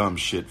with the dumb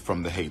shit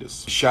from the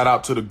haters. Shout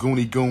out to the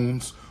Goonie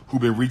Goons who've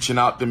been reaching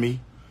out to me.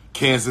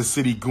 Kansas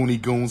City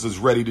Goonie Goons is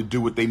ready to do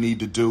what they need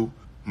to do.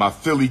 My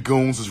Philly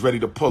Goons is ready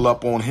to pull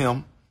up on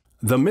him.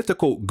 The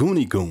mythical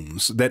Goonie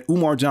Goons that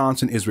Umar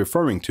Johnson is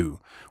referring to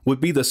would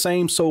be the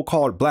same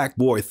so-called black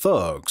boy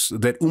thugs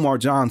that Umar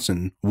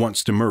Johnson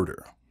wants to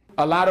murder.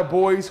 A lot of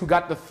boys who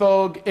got the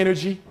thug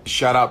energy.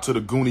 Shout out to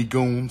the Goonie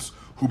Goons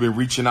who've been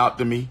reaching out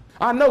to me.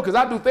 I know, because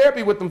I do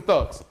therapy with them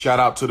thugs. Shout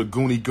out to the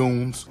Goonie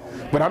Goons.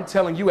 But I'm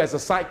telling you, as a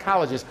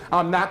psychologist,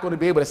 I'm not going to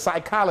be able to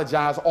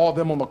psychologize all of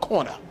them on the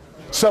corner.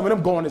 Some of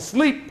them going to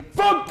sleep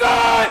for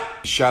good.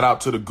 Shout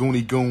out to the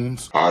Goonie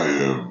Goons. I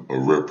am a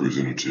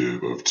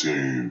representative of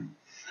Team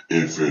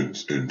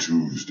Infants and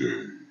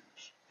Tuesdays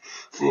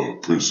for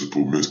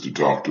Principal Mr.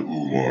 Dr.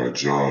 Umar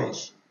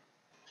Johnson.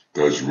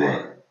 That's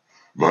right.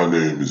 My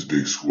name is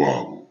Big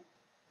Squabble,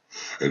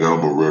 and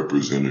I'm a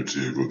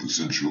representative of the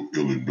Central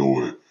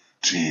Illinois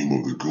team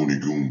of the Goonie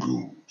Goon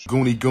Goons.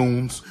 Goonie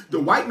Goons. The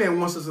white man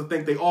wants us to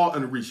think they all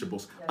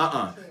unreachables.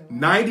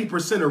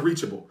 90% are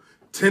reachable.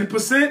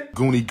 10%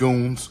 Goonie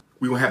Goons.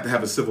 We're going to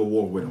have a civil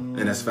war with them,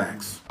 and that's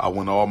facts. I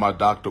want all my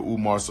Dr.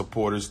 Umar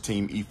supporters,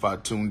 Team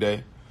Ifa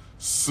Tunde,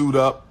 suit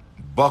up,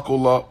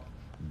 buckle up,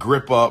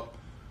 grip up,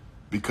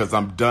 because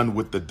I'm done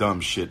with the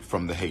dumb shit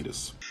from the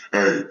haters.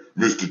 Hey,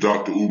 Mr.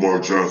 Dr. Umar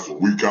Johnson,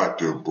 we got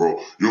them, bro.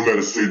 You don't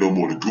gotta say no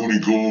more. The Goonie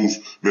Goons,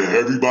 man,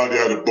 everybody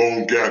out of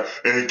Bone Gap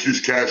and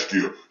Kish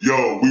Cashkill.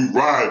 Yo, we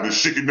ride the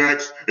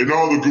Shickenacks and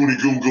all the Goonie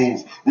Goon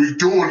Goons. We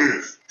doing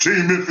this.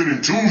 Team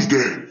Infinite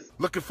Tuesdays.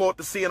 Looking forward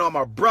to seeing all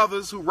my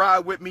brothers who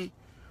ride with me,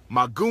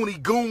 my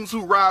Goonie Goons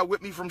who ride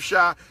with me from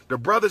Chi. The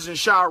brothers in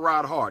Chi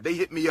ride hard. They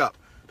hit me up.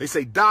 They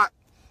say, Doc,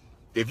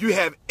 if you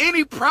have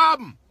any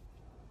problem,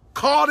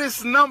 call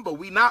this number.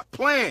 We not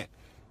playing.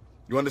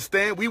 You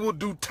understand? We will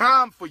do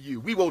time for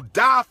you. We will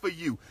die for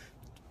you.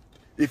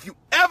 If you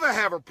ever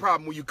have a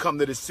problem when you come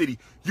to the city,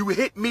 you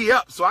hit me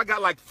up. So I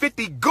got like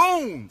 50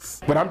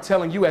 goons. But I'm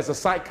telling you, as a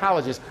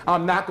psychologist,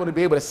 I'm not going to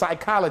be able to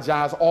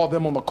psychologize all of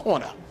them on the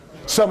corner.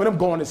 Some of them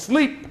going to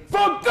sleep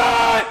for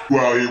good. Well,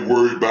 I ain't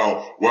worried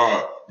about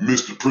why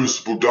Mr.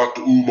 Principal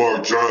Dr.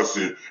 Umar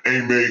Johnson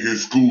ain't made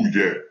his school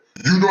yet.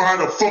 You know how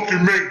to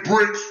fucking make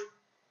bricks?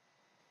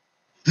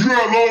 You know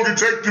how long it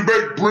takes to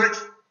make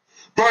bricks?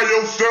 by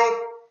yourself?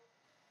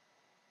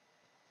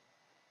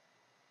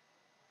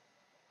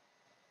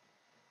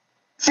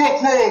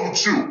 Fuck wrong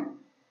with you?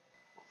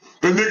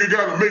 That nigga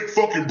gotta make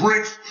fucking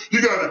bricks.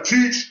 You gotta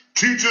teach.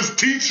 Teachers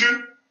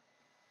teaching.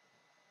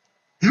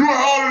 You know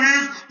how hard it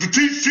is to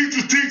teach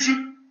teachers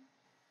teaching?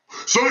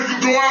 So they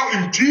can go out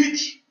and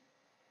teach?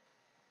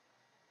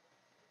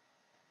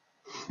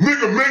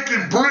 Nigga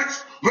making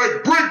bricks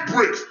like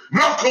bricks.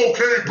 Not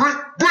cocaine brick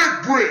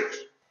bricks.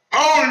 I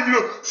don't even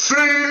know,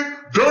 sand,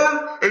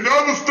 dirt, and the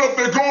other stuff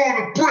that go on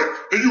the brick,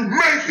 and you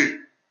make it.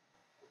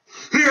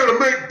 He gotta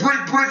make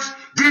bricks,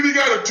 then he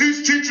gotta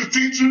teach teachers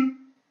teaching.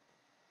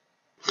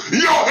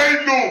 Y'all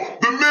hating on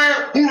the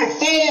man who the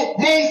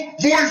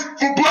foremost voice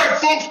for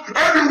black folks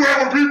everywhere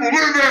where people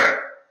live at.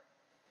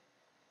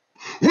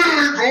 We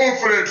ain't going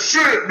for that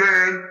shit,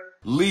 man.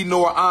 Lee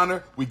nor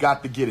honor, we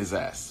got to get his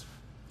ass.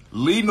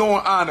 Lee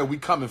nor honor, we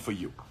coming for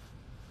you.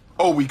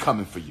 Oh, we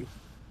coming for you.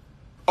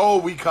 Oh,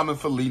 we coming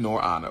for Lee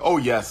nor honor. Oh,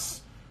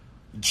 yes.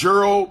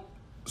 Gerald,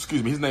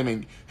 excuse me,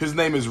 his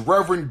name is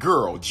Reverend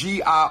Girl,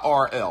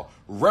 G-I-R-L.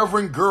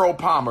 Reverend Girl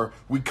Palmer,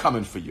 we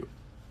coming for you.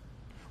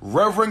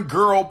 Reverend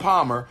Girl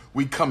Palmer,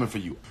 we coming for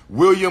you.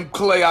 William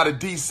Clay out of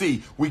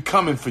D.C., we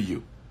coming for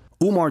you.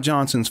 Umar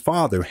Johnson's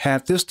father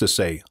had this to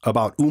say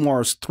about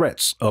Umar's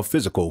threats of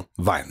physical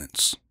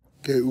violence.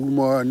 Okay,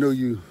 Umar, I know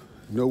you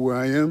know where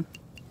I am.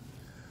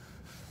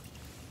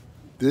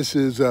 This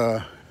is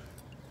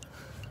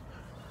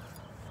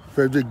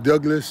Frederick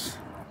Douglass,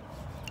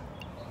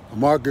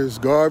 Marcus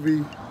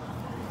Garvey,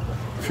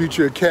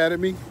 Future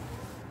Academy,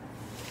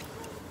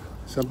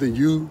 something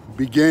you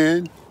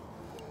began.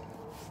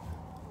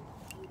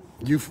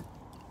 You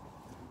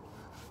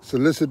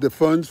solicit the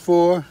funds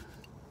for,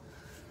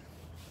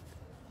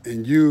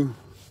 and you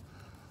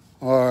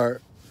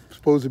are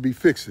supposed to be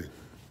fixing.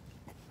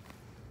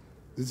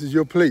 This is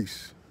your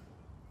place.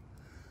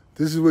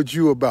 This is what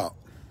you about.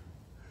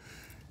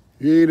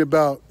 You ain't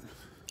about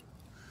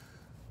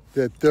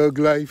that thug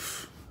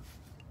life.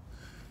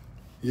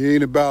 You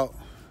ain't about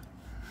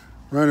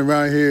running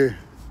around here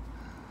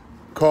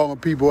calling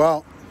people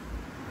out.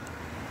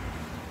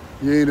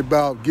 You ain't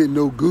about getting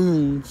no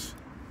goons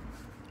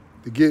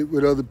to get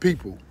with other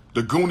people.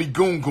 The Goonie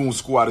Goon Goon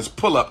Squad is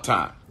pull-up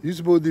time. You're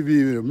supposed to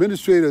be an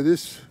administrator of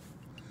this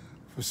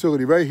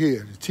facility right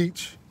here to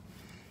teach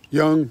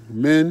young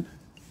men,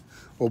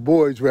 or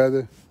boys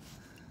rather,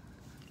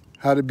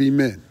 how to be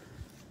men,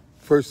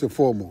 first and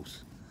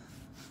foremost.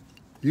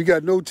 You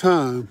got no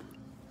time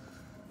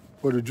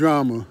for the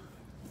drama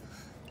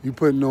you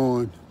putting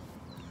on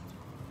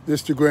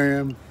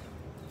Instagram,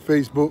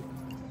 Facebook,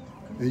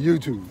 and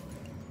YouTube.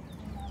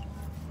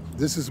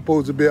 This is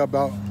supposed to be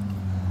about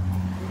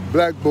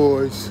black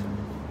boys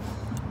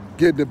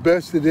getting the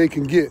best that they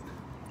can get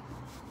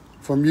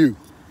from you.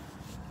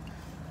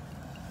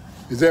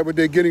 Is that what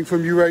they're getting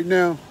from you right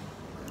now?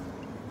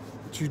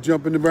 You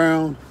jumping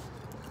around,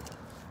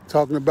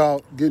 talking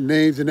about getting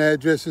names and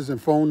addresses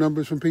and phone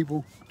numbers from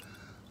people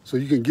so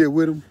you can get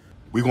with them?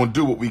 We're going to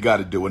do what we got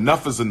to do.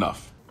 Enough is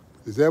enough.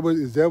 Is that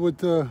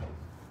what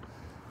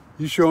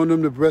you showing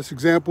them the best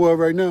example of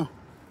right now?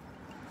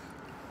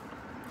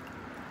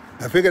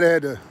 I figured I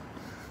had to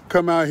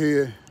come out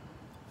here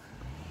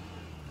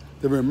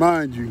to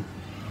remind you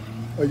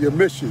of your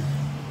mission.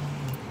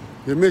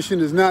 Your mission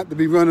is not to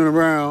be running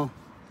around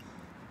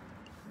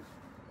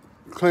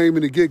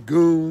claiming to get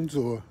goons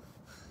or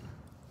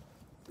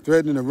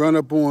threatening to run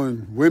up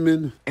on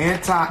women.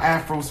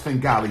 Anti-Afro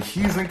Svengali,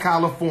 she's in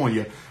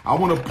California. I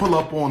want to pull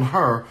up on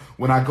her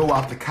when I go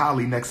out to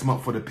Cali next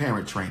month for the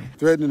parent training.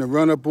 Threatening to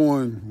run up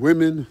on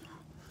women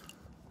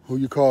who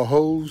you call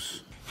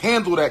hoes.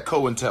 Handle that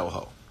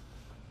COINTELHO.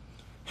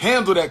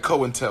 Handle that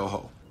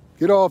COINTELHO.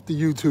 Get off the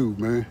YouTube,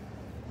 man.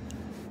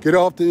 Get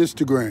off the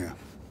Instagram.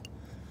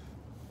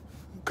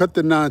 Cut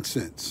the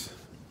nonsense.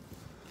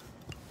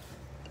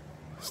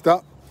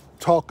 Stop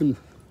talking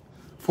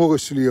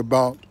foolishly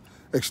about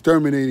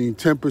exterminating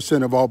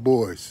 10% of our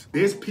boys.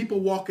 There's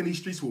people walking these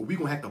streets where we're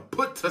going to have to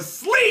put to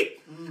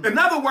sleep. In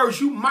other words,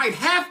 you might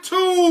have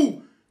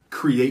to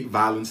create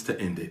violence to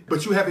end it.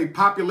 But you have a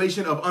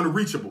population of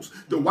unreachables.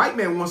 The white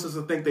man wants us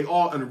to think they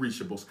all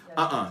unreachables.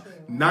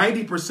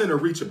 90% are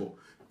reachable.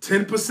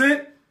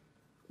 10%,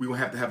 we're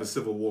going to have a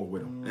civil war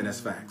with them. And that's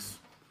facts.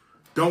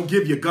 Don't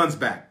give your guns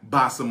back.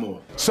 Buy some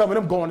more. Some of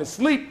them going to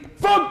sleep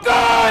for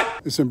good.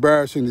 It's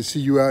embarrassing to see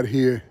you out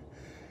here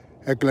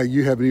acting like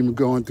you haven't even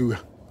gone through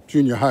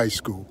junior high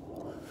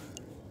school.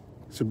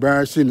 It's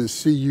embarrassing to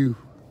see you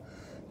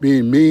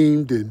being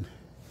memed and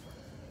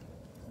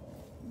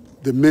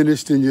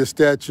diminished in your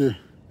stature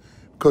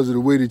because of the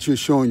way that you're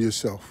showing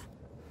yourself.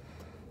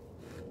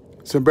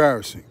 It's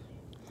embarrassing.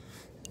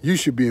 You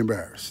should be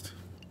embarrassed.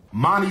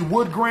 Monty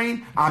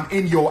Woodgrain, I'm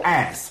in your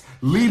ass.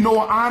 Lee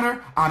Nor Honor,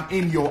 I'm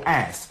in your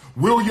ass.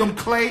 William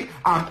Clay,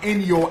 I'm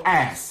in your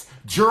ass.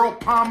 Gerald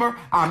Palmer,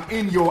 I'm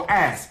in your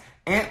ass.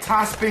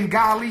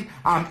 Anti-Svengali,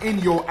 I'm in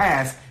your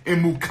ass.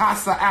 In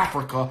Mukasa,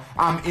 Africa,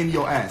 I'm in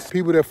your ass.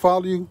 People that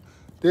follow you,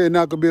 they're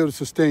not going to be able to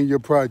sustain your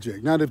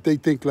project. Not if they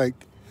think like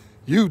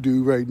you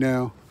do right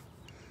now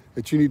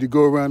that you need to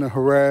go around and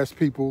harass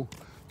people,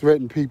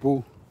 threaten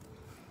people,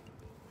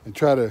 and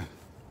try to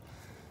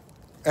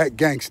act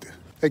gangster.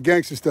 That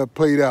gangster stuff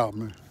played out,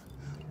 man.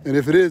 And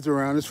if it is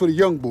around, it's for the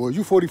young boys.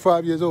 You're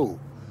 45 years old.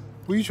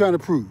 What are you trying to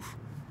prove?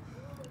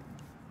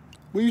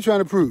 What are you trying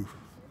to prove?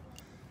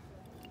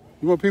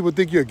 You want people to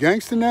think you're a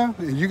gangster now?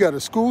 And you got a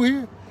school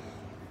here?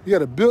 You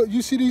got a build.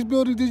 You see these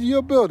buildings? These are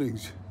your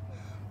buildings.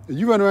 And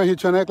you run around here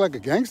trying to act like a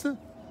gangster?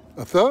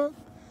 A thug?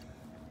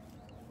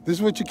 This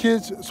is what your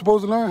kids are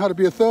supposed to learn, how to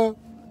be a thug?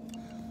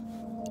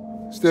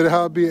 Instead of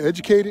how to be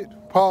educated,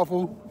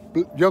 powerful,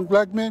 young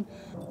black men?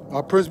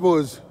 Our principal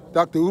is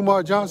Dr.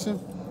 Umar Johnson.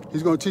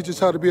 He's going to teach us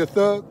how to be a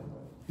thug.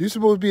 You're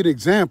supposed to be an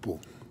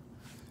example.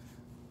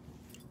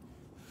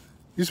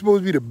 You're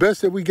supposed to be the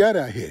best that we got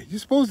out here. You're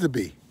supposed to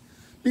be.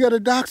 You got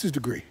a doctor's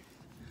degree,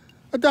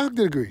 a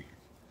doctorate degree.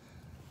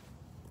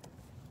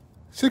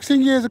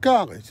 16 years of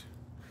college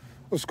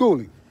or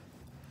schooling.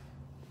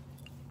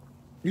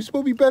 You're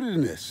supposed to be better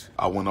than this.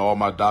 I want all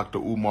my Dr.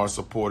 Umar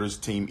supporters,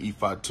 Team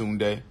Ifa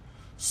Tunde,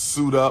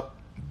 suit up,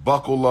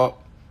 buckle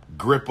up,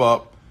 grip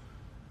up,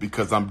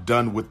 because I'm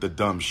done with the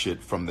dumb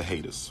shit from the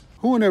haters.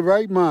 Who in their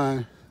right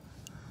mind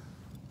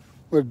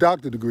with a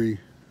doctorate degree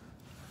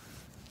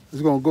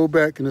is going to go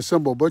back and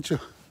assemble a bunch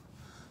of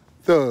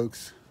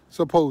thugs,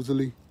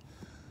 supposedly,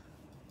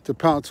 to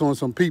pounce on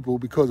some people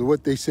because of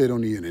what they said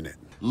on the internet?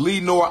 Lee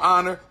Nor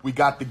Honor, we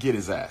got to get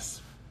his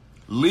ass.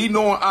 Lee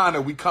Nor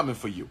Honor, we coming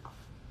for you.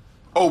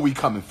 Oh, we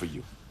coming for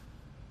you.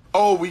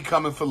 Oh, we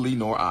coming for Lee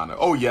Nor Honor.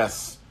 Oh,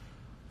 yes.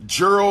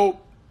 Gerald,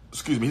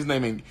 excuse me, his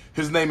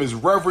name is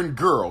Reverend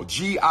Girl,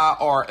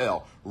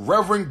 G-I-R-L.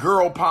 Reverend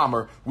Girl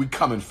Palmer, we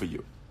coming for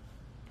you.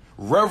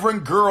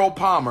 Reverend Girl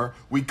Palmer,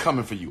 we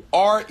coming for you.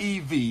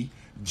 R-E-V-G-I-R-L.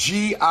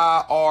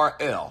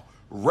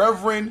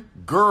 Reverend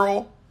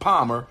Girl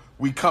Palmer,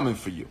 we coming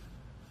for you.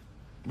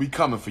 We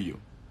coming for you.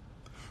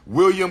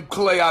 William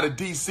Clay out of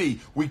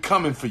D.C., we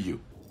coming for you.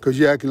 Because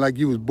you're acting like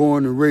you was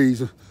born and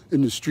raised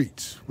in the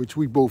streets, which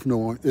we both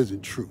know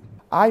isn't true.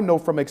 I know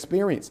from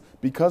experience,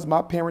 because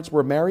my parents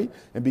were married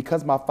and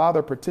because my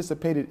father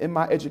participated in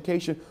my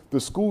education,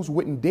 the schools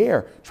wouldn't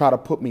dare try to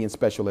put me in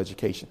special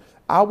education.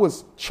 I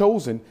was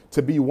chosen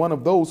to be one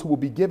of those who will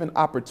be given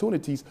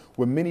opportunities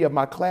when many of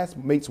my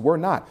classmates were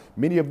not.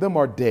 Many of them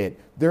are dead.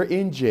 They're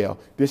in jail.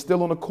 They're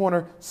still on the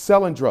corner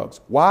selling drugs.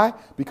 Why?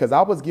 Because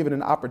I was given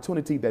an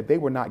opportunity that they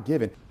were not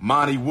given.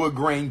 Monty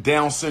Woodgrain,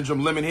 Down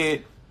syndrome,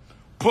 Lemonhead,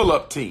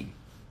 pull-up team.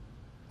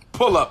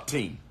 Pull-up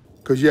team.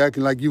 Because you're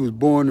acting like you was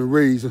born and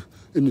raised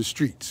in the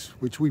streets,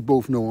 which we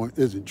both know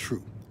isn't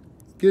true.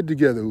 Get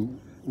together,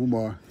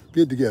 Umar.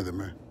 Get together,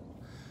 man.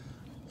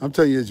 I'm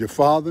telling you as your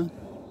father,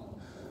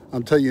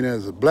 I'm telling you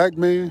as a black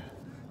man,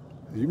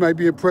 you might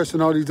be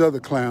impressing all these other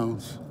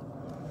clowns,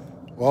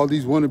 all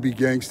these wannabe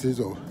gangsters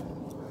or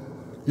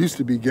used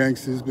to be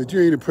gangsters, but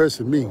you ain't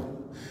impressing me.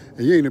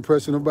 And you ain't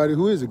impressing nobody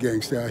who is a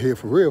gangster out here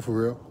for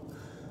real,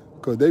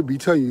 because they be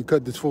telling you to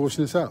cut this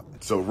foolishness out.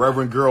 So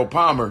Reverend Girl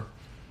Palmer,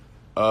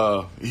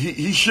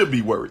 he should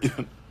be worried.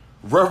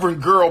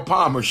 Reverend Girl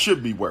Palmer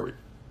should be worried.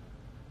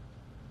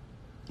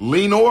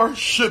 Lenore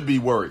should be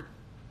worried.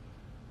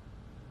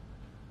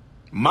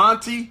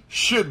 Monty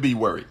should be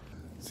worried.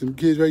 Some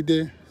kids right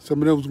there,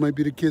 some of those might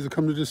be the kids that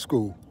come to this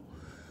school.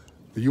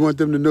 Do you want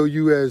them to know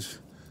you as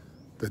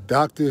the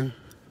doctor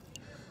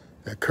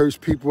that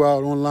cursed people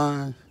out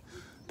online,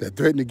 that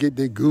threatened to get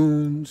their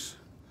goons,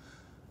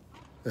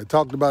 that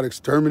talked about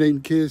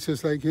exterminating kids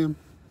just like him,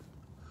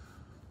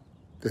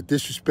 that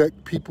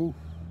disrespect people?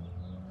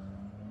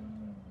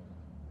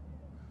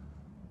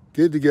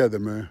 Get it together,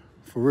 man,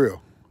 for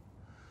real,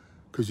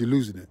 because you're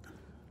losing it.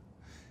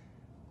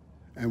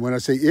 And when I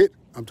say it,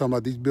 I'm talking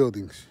about these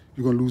buildings.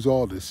 You're going to lose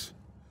all this.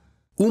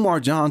 Umar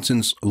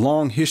Johnson's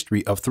long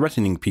history of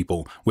threatening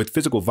people with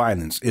physical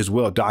violence is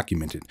well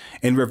documented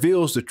and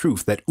reveals the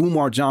truth that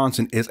Umar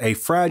Johnson is a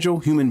fragile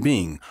human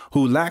being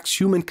who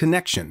lacks human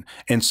connection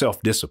and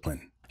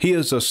self-discipline. He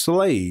is a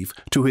slave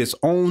to his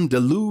own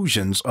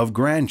delusions of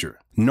grandeur,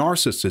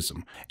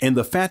 narcissism, and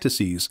the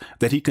fantasies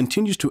that he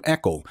continues to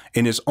echo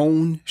in his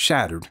own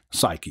shattered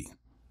psyche.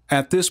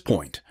 At this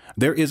point,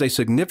 there is a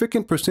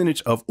significant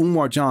percentage of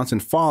Umar Johnson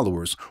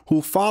followers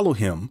who follow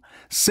him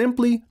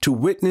simply to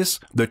witness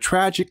the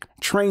tragic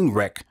train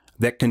wreck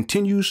that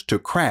continues to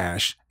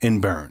crash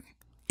and burn.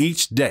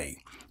 Each day,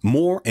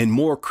 more and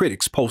more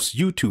critics post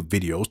YouTube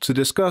videos to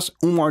discuss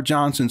Umar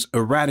Johnson's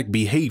erratic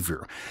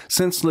behavior,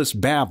 senseless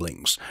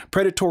babblings,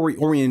 predatory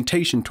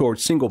orientation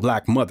towards single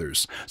black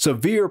mothers,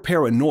 severe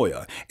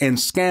paranoia, and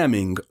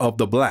scamming of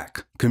the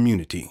black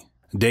community.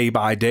 Day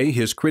by day,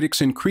 his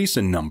critics increase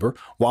in number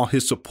while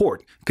his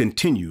support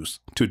continues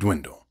to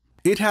dwindle.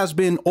 It has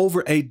been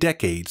over a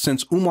decade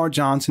since Umar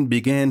Johnson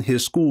began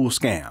his school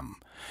scam.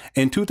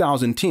 In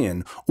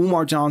 2010,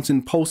 Umar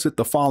Johnson posted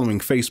the following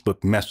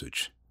Facebook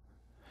message.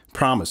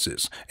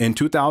 Promises in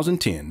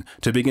 2010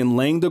 to begin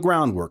laying the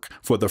groundwork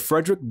for the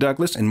Frederick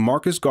Douglass and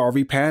Marcus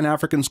Garvey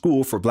Pan-African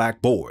School for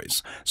Black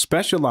Boys,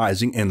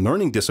 specializing in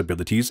learning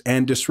disabilities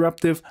and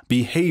disruptive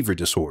behavior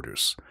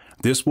disorders.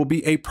 This will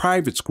be a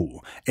private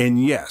school,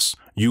 and yes,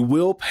 you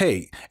will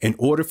pay in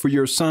order for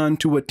your son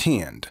to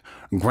attend.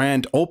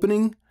 Grand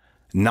opening,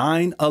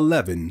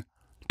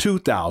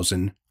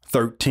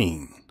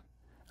 9/11/2013.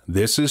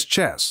 This is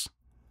chess,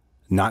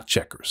 not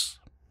checkers.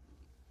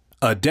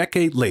 A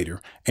decade later,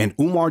 and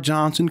Umar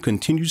Johnson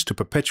continues to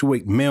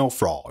perpetuate mail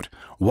fraud,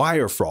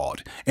 wire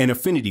fraud, and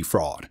affinity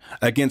fraud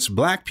against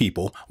black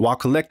people while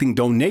collecting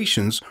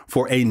donations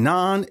for a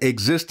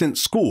non-existent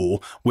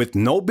school with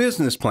no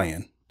business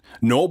plan,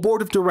 no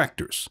board of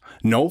directors,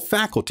 no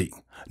faculty,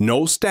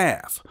 no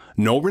staff,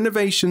 no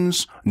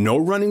renovations, no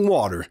running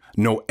water,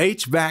 no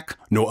HVAC,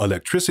 no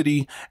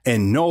electricity,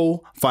 and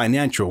no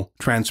financial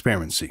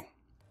transparency.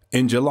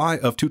 In July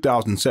of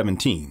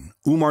 2017,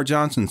 Umar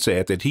Johnson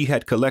said that he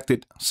had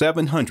collected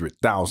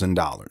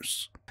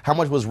 $700,000. How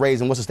much was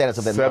raised and what's the status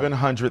of that?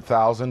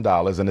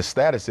 $700,000, and the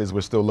status is we're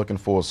still looking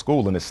for a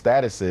school, and the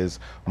status is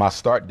my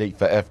start date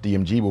for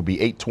FDMG will be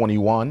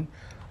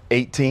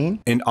 8/21/18.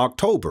 In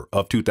October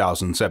of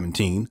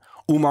 2017,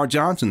 Umar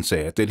Johnson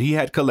said that he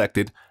had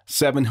collected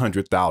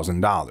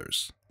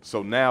 $700,000.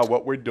 So now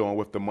what we're doing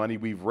with the money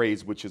we've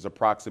raised, which is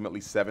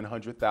approximately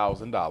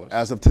 $700,000.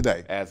 As of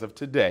today. As of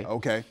today.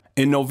 Okay.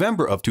 In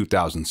November of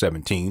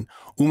 2017,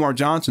 Umar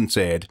Johnson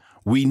said,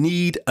 "We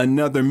need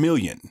another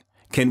million.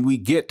 Can we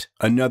get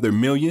another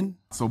million?"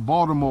 So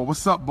Baltimore,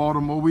 what's up,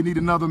 Baltimore? We need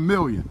another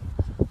million.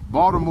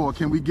 Baltimore,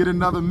 can we get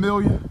another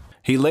million?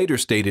 He later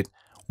stated,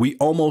 "We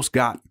almost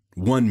got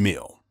 1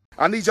 mil."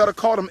 I need y'all to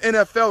call them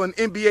NFL and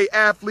NBA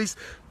athletes.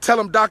 Tell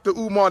them Dr.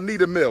 Umar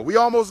need $1 million. We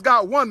almost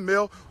got 1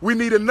 million. We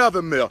need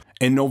another $1 million.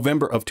 In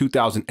November of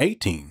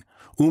 2018,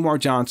 Umar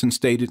Johnson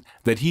stated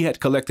that he had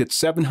collected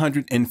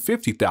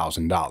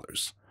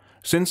 $750,000.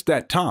 Since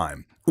that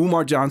time,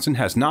 Umar Johnson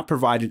has not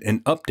provided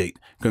an update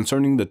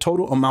concerning the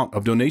total amount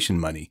of donation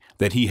money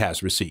that he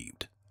has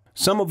received.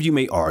 Some of you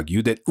may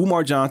argue that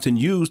Umar Johnson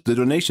used the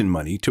donation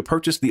money to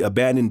purchase the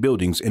abandoned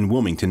buildings in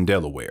Wilmington,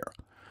 Delaware.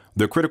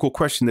 The critical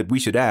question that we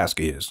should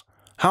ask is,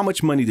 how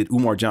much money did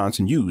Umar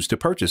Johnson use to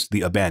purchase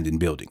the abandoned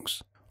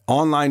buildings?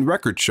 Online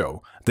records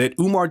show that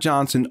Umar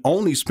Johnson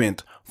only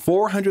spent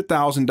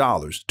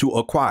 $400,000 to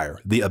acquire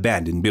the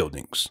abandoned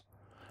buildings.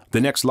 The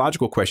next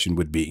logical question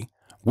would be,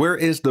 where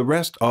is the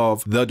rest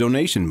of the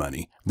donation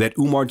money that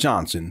Umar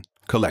Johnson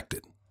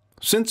collected?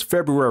 Since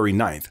February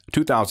 9th,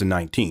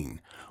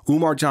 2019,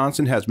 Umar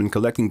Johnson has been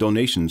collecting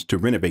donations to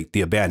renovate the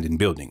abandoned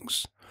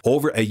buildings.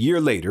 Over a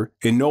year later,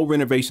 and no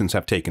renovations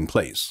have taken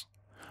place.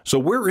 So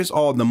where is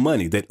all the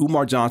money that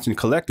Umar Johnson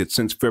collected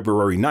since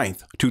February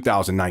 9th,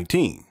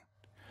 2019?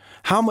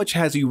 How much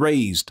has he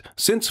raised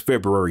since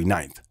February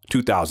 9th,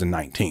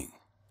 2019?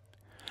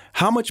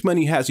 How much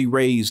money has he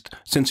raised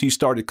since he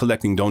started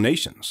collecting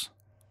donations?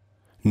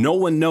 No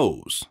one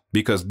knows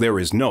because there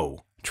is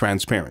no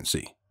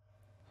transparency.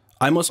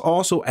 I must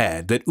also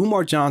add that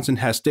Umar Johnson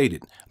has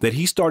stated that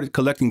he started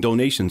collecting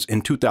donations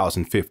in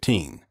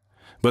 2015.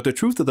 But the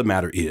truth of the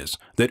matter is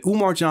that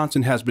Umar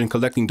Johnson has been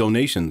collecting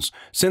donations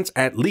since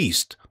at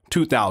least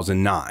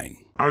 2009.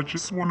 I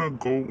just want to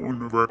go on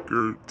the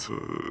record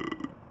to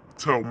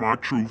tell my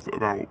truth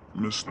about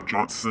Mr.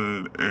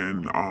 Johnson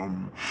and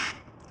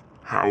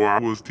how I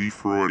was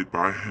defrauded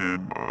by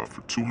him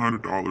for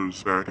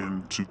 $200 back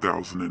in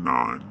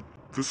 2009.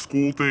 The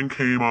school thing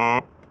came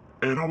up,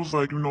 and I was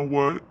like, you know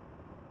what?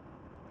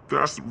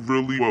 That's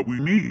really what we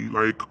need.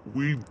 Like,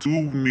 we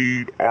do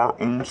need our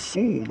own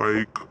school.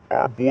 Like,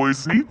 our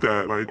boys need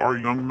that. Like, our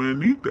young men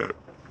need that.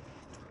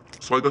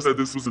 So like I said,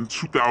 this was in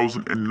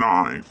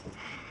 2009.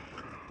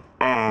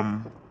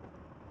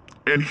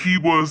 And he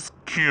was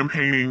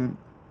campaigning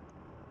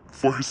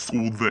for his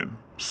school then.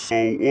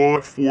 So all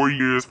at 4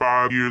 years,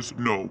 5 years,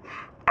 no.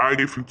 I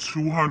gave him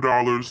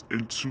 $200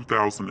 in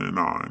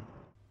 2009.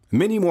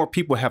 Many more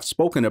people have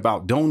spoken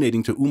about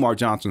donating to Umar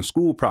Johnson's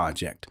school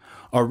project.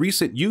 A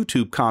recent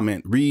YouTube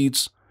comment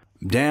reads,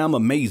 "Damn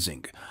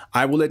amazing.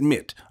 I will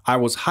admit, I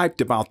was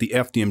hyped about the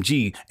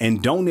FDMG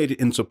and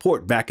donated in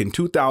support back in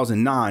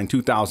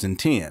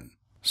 2009-2010.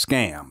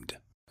 Scammed."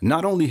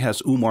 Not only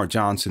has Umar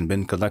Johnson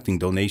been collecting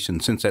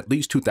donations since at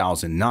least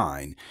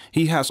 2009,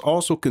 he has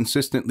also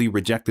consistently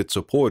rejected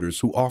supporters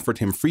who offered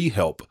him free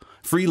help,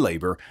 free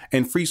labor,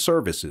 and free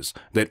services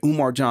that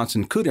Umar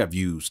Johnson could have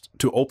used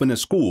to open a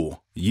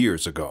school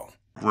years ago.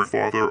 My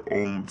father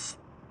owns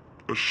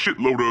a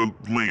shitload of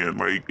land,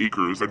 like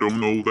acres. I don't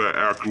know the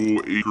actual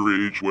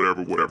acreage,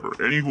 whatever.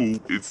 Anywho,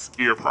 it's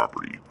heir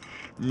property,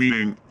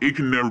 meaning it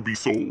can never be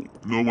sold.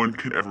 No one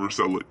can ever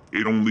sell it.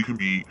 It only can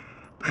be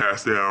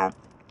passed down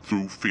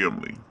through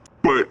family.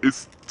 But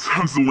it's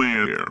tons of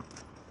land there.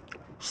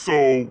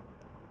 So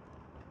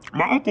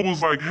my uncle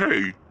was like,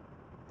 hey,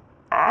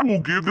 I will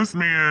give this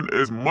man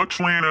as much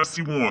land as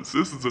he wants.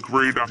 This is a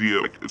great idea.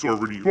 Like, it's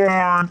already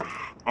barn,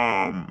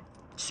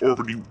 it's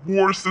already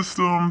water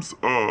systems,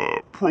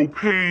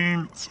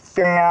 propane, it's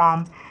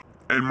farm.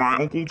 And my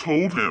uncle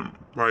told him,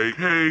 like,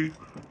 hey,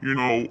 you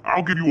know,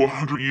 I'll give you a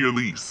 100-year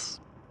lease.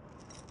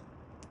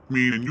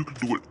 Meaning you can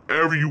do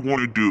whatever you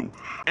want to do.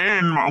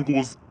 And my uncle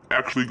was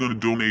actually going to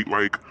donate,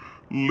 like,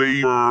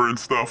 labor and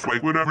stuff,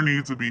 like whatever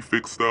needs to be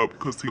fixed up,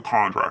 because he's a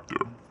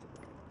contractor.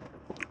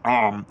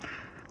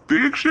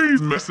 They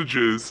exchanged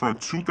messages from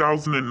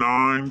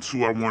 2009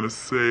 to, I want to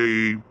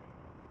say,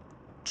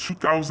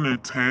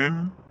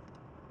 2010.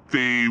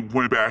 They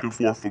went back and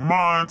forth for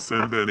months,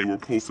 and then they were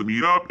supposed to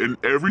meet up. And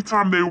every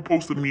time they were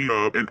supposed to meet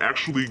up and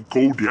actually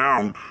go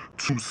down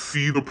to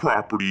see the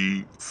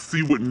property,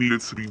 see what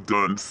needed to be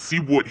done, see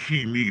what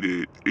he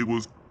needed, it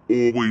was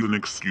always an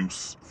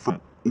excuse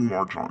from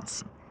Umar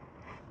Johnson.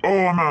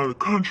 Oh, I'm out of the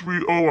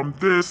country. Oh, I'm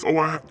this. Oh,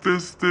 I have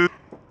this.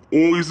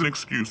 Always an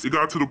excuse. It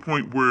got to the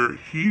point where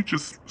he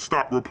just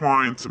stopped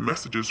replying to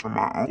messages from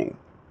my uncle.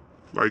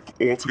 Like,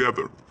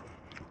 altogether.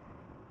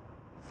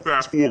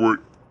 Fast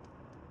forward.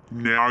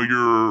 Now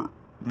you're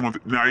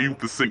at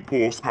the St.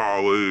 Paul's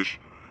College,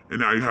 and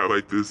now you have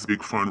like this big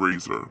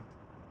fundraiser.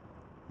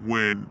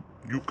 When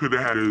you could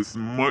have had as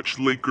much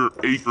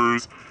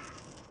acres,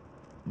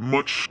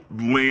 much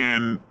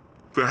land,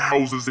 the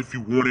houses if you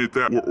wanted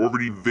that were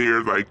already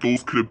there, like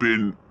those could have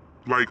been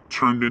like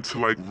turned into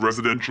like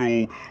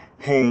residential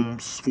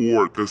homes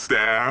for the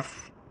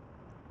staff.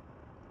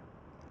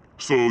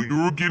 So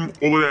you were getting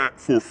all of that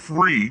for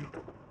free.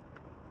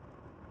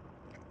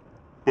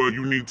 But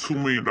you need $2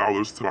 million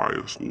to buy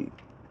a school.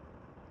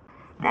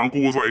 My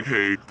uncle was like,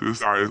 hey, this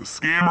guy is a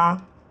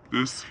scammer.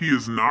 He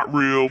is not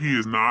real. He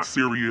is not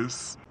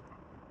serious.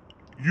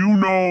 You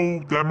know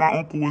that my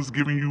uncle was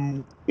giving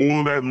you all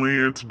of that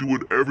land to do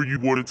whatever you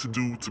wanted to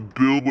do, to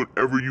build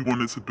whatever you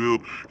wanted to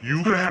build.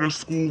 You could have had a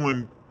school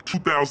in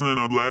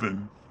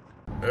 2011.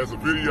 As a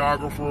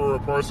videographer, a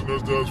person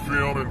that does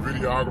film and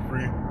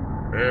videography,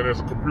 and as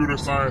a computer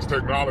science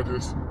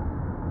technologist,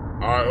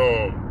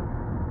 I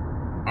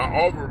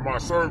offered my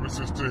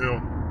services to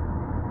him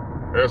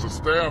as a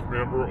staff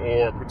member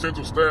or a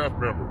potential staff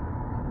member.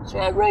 So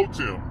I wrote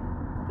to him,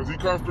 because he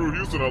comes through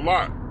Houston a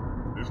lot.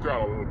 He's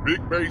got a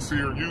big base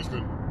here in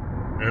Houston,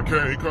 and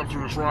he comes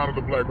through the Shrine of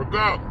the Black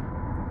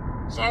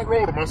Madonna. So I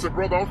wrote him, I said,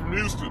 brother, I'm from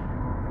Houston.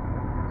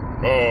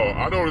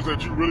 I noticed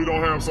that you really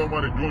don't have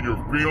somebody doing your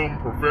film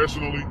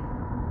professionally.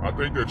 I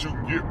think that you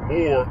can get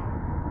more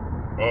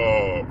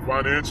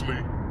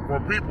financially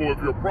from people if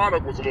your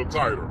product was a little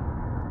tighter.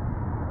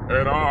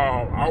 And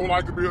I would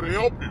like to be able to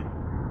help you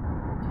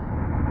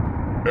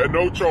at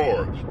no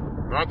charge.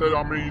 Not that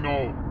I mean,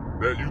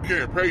 that you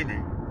can't pay me,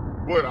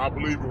 but I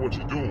believe in what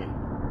you're doing.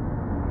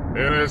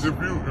 And as if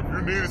you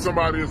needed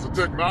somebody as a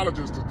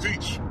technologist to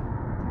teach,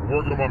 I'm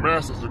working on my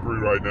master's degree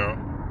right now.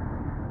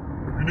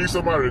 If you need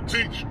somebody to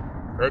teach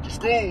at your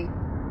school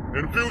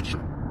in the future,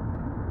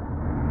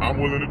 I'm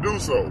willing to do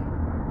so.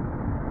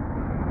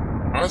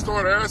 I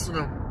started asking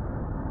him,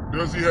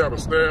 does he have a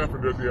staff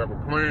and does he have a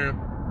plan?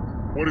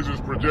 What is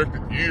his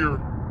projected year?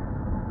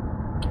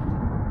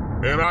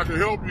 And I can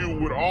help you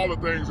with all the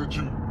things that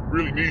you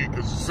really need,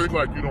 because it seems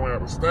like you don't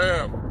have a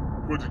staff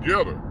put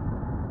together.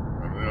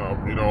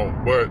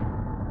 And, but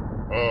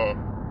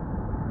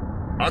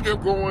I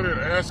kept going and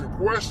asking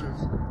questions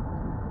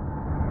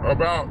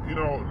about,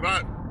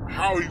 not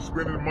how he's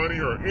spending the money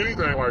or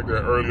anything like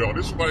that early on.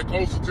 This was like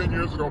close to 10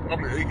 years ago,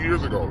 probably 8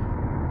 years ago.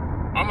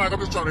 I'm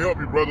just trying to help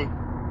you, brother,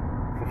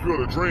 fulfill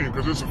the dream,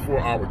 because this is for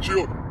our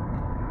children.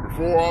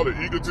 Before all the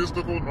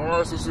egotistical,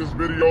 narcissist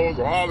videos,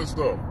 all this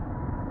stuff.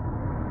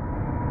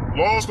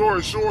 Long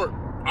story short,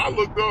 I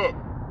looked up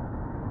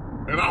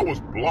and I was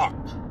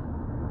blocked.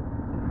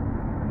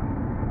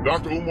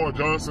 Dr. Umar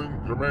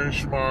Johnson, Jermaine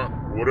Schmott,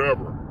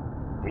 whatever,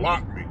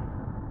 blocked me.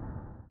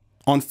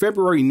 On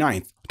February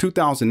 9th,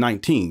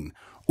 2019,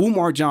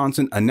 Umar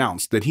Johnson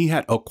announced that he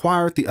had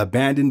acquired the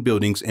abandoned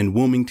buildings in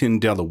Wilmington,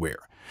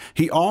 Delaware.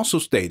 He also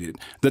stated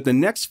that the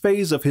next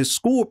phase of his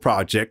school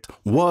project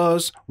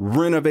was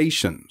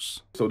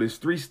renovations. So there's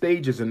 3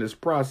 stages in this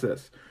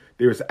process.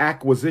 There's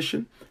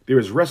acquisition,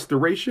 there's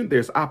restoration,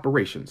 there's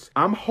operations.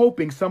 I'm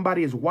hoping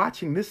somebody is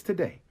watching this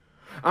today.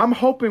 I'm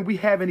hoping we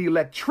have an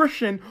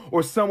electrician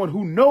or someone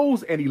who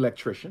knows an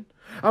electrician.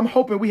 I'm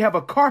hoping we have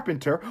a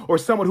carpenter or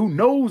someone who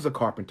knows a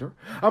carpenter.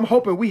 I'm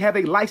hoping we have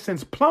a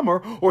licensed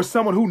plumber or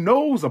someone who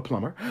knows a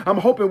plumber. I'm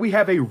hoping we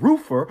have a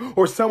roofer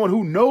or someone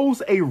who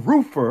knows a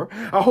roofer.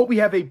 I hope we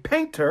have a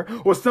painter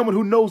or someone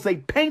who knows a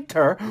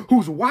painter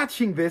who's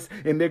watching this,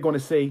 and they're going to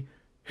say,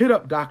 hit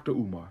up Dr.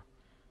 Umar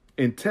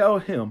and tell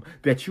him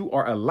that you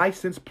are a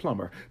licensed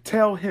plumber.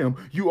 Tell him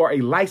you are a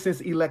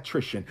licensed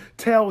electrician.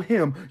 Tell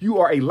him you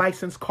are a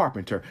licensed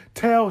carpenter.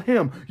 Tell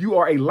him you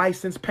are a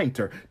licensed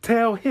painter.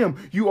 Tell him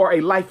you are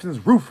a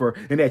licensed roofer,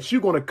 and that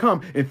you're going to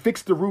come and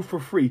fix the roof for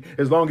free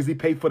as long as he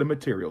paid for the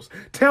materials.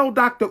 Tell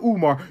Dr.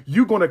 Umar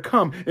you're going to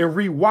come and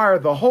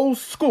rewire the whole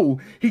school.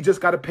 He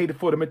just got to pay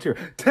for the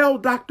material. Tell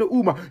Dr.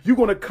 Umar you're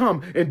going to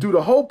come and do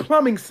the whole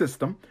plumbing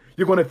system.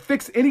 You're going to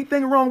fix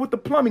anything wrong with the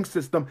plumbing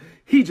system.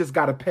 He just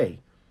got to pay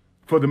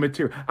for the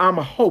material. I'm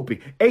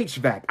hoping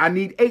HVAC. I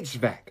need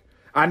HVAC.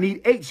 I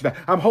need HVAC.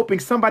 I'm hoping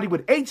somebody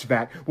with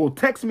HVAC will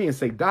text me and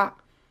say,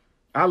 Doc,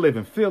 I live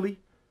in Philly.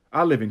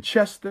 I live in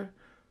Chester.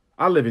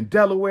 I live in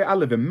Delaware. I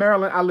live in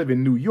Maryland. I live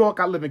in New York.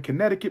 I live in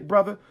Connecticut,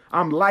 brother.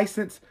 I'm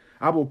licensed.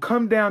 I will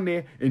come down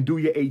there and do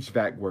your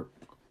HVAC work.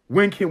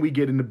 When can we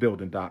get in the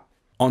building, Doc?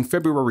 On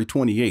February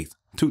 28th,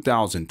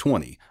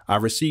 2020, I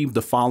received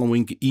the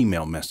following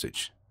email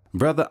message.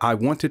 Brother, I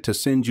wanted to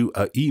send you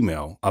an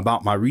email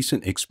about my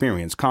recent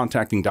experience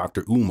contacting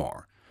Dr.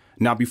 Umar.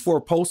 Now, before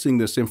posting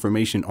this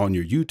information on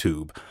your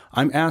YouTube,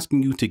 I'm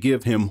asking you to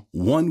give him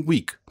 1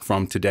 week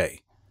from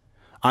today.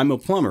 I'm a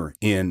plumber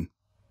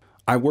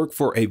I work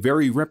for a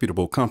very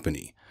reputable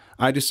company.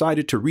 I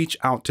decided to reach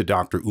out to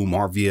Dr.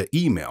 Umar via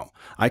email.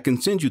 I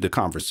can send you the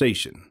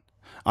conversation.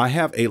 I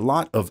have a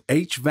lot of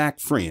HVAC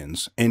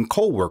friends and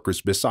co-workers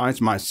besides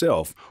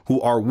myself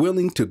who are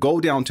willing to go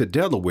down to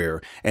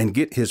Delaware and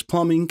get his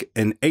plumbing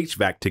and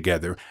HVAC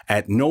together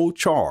at no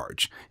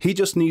charge. He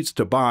just needs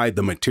to buy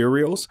the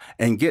materials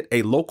and get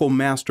a local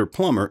master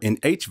plumber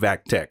and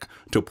HVAC tech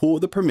to pull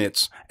the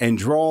permits and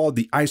draw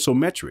the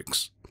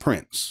isometrics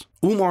prints.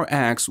 Umar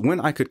asked when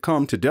I could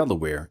come to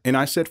Delaware, and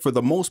I said for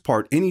the most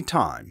part any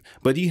time,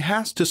 but he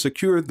has to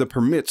secure the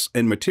permits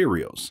and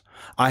materials.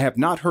 I have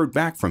not heard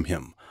back from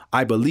him.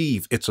 I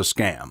believe it's a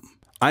scam.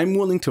 I'm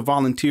willing to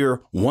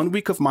volunteer 1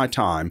 week of my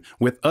time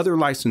with other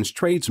licensed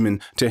tradesmen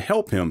to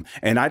help him,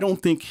 and I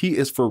don't think he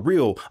is for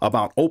real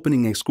about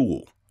opening a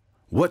school.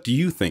 What do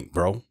you think,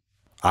 bro?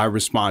 I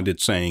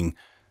responded saying,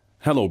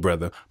 hello,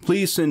 brother.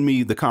 Please send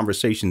me the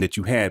conversation that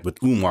you had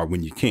with Umar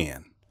when you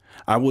can.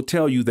 I will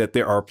tell you that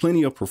there are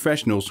plenty of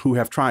professionals who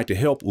have tried to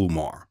help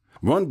Umar.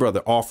 One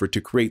brother offered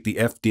to create the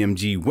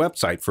FDMG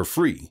website for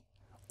free.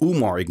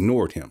 Umar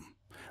ignored him.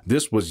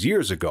 This was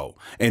years ago,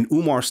 and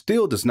Umar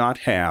still does not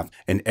have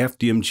an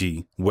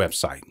FDMG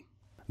website.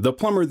 The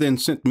plumber then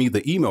sent me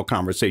the email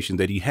conversation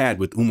that he had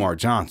with Umar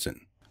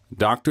Johnson.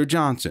 Dr.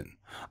 Johnson,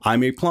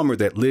 I'm a plumber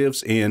that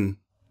lives in...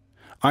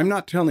 I'm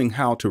not telling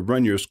how to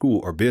run your school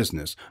or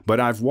business, but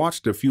I've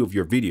watched a few of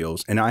your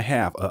videos and I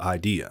have an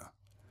idea.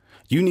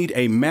 You need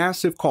a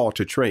massive call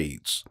to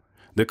trades.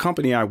 The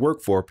company I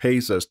work for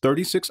pays us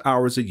 36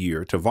 hours a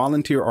year to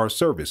volunteer our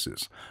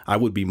services. I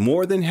would be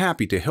more than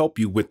happy to help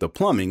you with the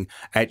plumbing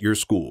at your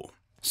school.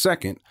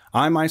 Second,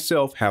 I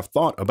myself have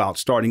thought about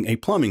starting a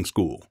plumbing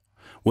school.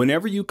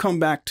 Whenever you come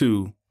back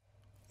to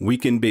We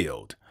Can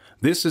Build,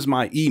 this is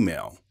my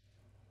email,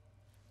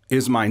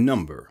 is my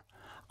number.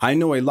 I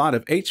know a lot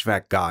of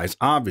HVAC guys,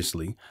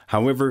 obviously.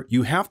 However,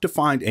 you have to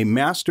find a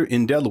master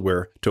in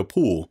Delaware to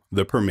pull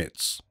the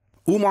permits.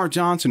 Umar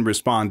Johnson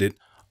responded,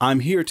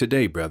 I'm here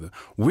today, brother.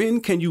 When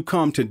can you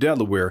come to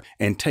Delaware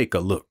and take a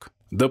look?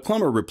 The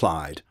plumber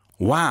replied,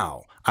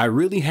 wow, I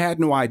really had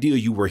no idea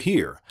you were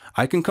here.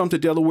 I can come to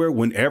Delaware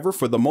whenever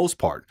for the most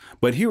part,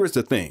 but here is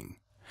the thing.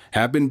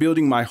 Have been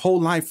building my whole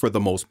life for the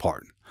most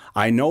part.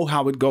 I know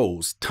how it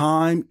goes.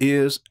 Time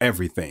is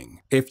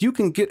everything. If you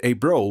can get a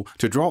bro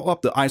to draw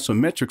up the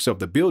isometrics of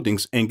the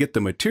buildings and get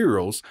the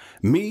materials,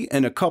 me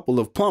and a couple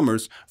of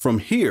plumbers from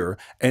here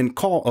and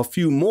call a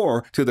few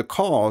more to the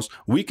cause,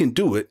 we can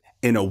do it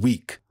in a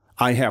week.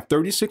 I have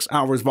 36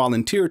 hours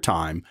volunteer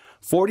time,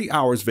 40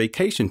 hours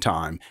vacation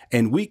time,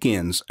 and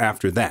weekends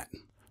after that.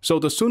 So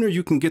the sooner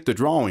you can get the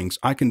drawings,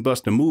 I can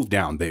bust a move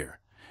down there.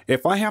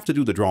 If I have to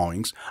do the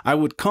drawings, I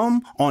would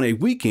come on a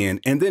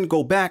weekend and then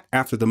go back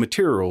after the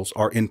materials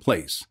are in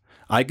place.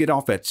 I get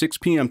off at 6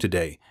 p.m.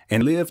 today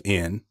and live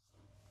in...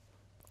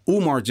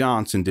 Umar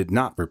Johnson did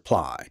not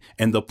reply,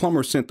 and the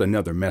plumber sent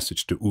another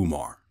message to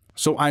Umar.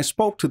 So I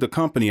spoke to the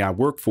company I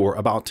work for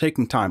about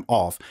taking time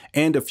off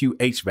and a few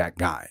HVAC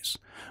guys.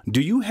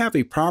 Do you have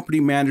a property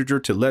manager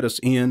to let us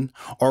in,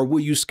 or will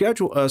you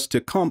schedule us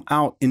to come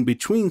out in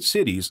between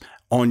cities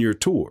on your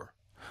tour?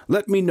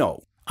 Let me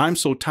know. I'm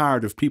so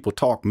tired of people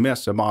talk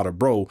mess about a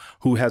bro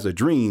who has a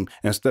dream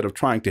instead of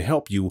trying to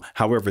help you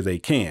however they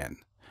can.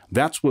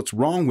 That's what's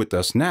wrong with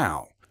us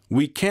now.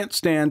 We can't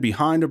stand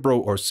behind a bro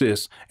or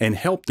sis and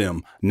help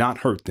them, not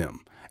hurt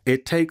them.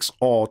 It takes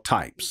all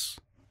types.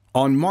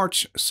 On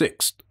March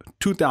 6,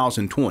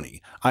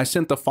 2020, I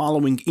sent the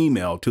following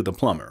email to the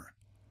plumber.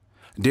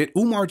 Did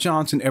Umar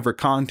Johnson ever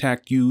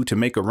contact you to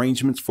make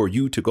arrangements for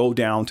you to go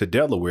down to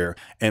Delaware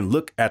and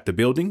look at the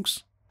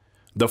buildings?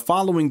 The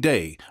following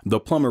day, the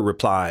plumber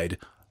replied,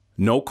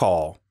 no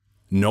call,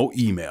 no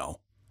email,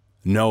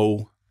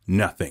 no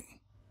nothing.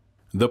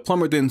 The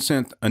plumber then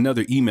sent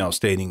another email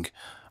stating,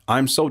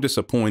 I'm so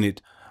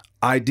disappointed.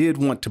 I did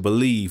want to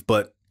believe,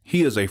 but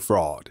he is a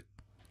fraud.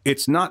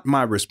 It's not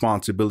my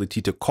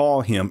responsibility to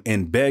call him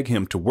and beg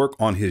him to work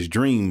on his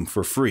dream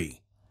for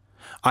free.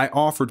 I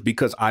offered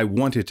because I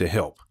wanted to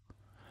help.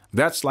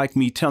 That's like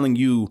me telling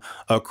you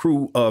a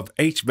crew of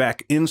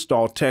HVAC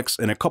install techs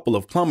and a couple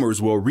of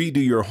plumbers will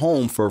redo your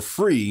home for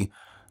free,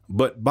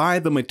 but buy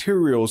the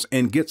materials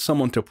and get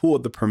someone to pull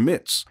the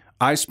permits.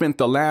 I spent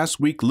the last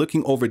week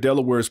looking over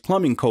Delaware's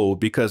plumbing code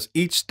because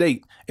each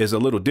state is a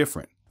little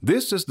different.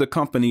 This is the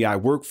company I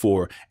work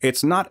for.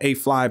 It's not a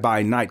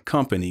fly-by-night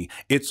company.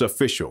 It's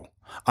official.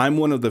 I'm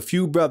one of the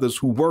few brothers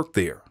who work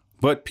there.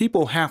 But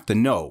people have to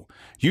know.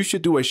 You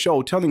should do a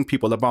show telling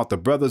people about the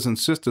brothers and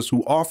sisters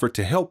who offer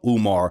to help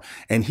Umar,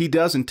 and he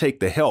doesn't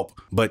take the help,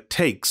 but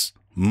takes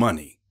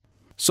money.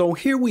 So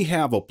here we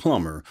have a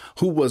plumber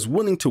who was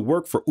willing to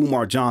work for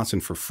Umar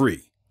Johnson for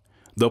free.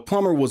 The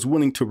plumber was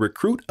willing to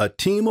recruit a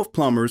team of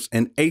plumbers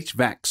and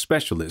HVAC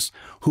specialists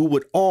who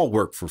would all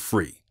work for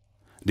free.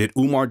 Did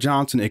Umar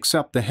Johnson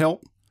accept the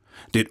help?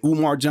 Did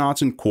Umar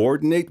Johnson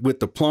coordinate with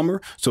the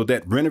plumber so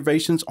that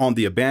renovations on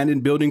the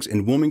abandoned buildings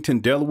in Wilmington,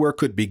 Delaware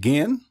could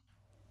begin?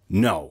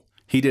 No,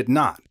 he did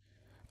not.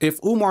 If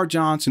Umar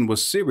Johnson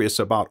was serious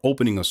about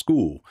opening a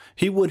school,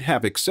 he would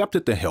have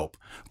accepted the help,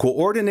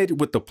 coordinated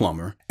with the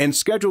plumber, and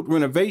scheduled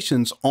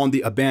renovations on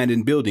the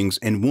abandoned buildings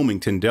in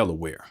Wilmington,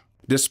 Delaware.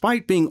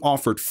 Despite being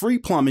offered free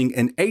plumbing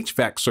and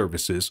HVAC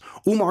services,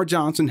 Umar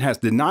Johnson has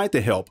denied the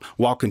help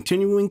while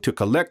continuing to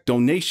collect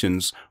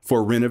donations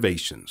for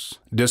renovations.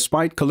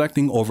 Despite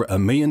collecting over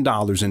 $1 million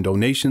in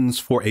donations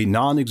for a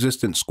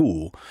non-existent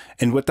school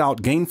and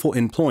without gainful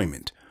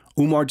employment,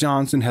 Umar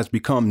Johnson has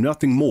become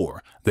nothing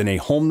more than a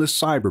homeless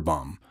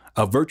cyberbum,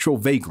 a virtual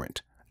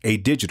vagrant, a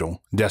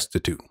digital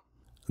destitute.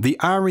 The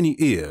irony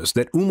is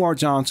that Umar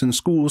Johnson's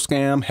school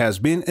scam has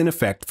been in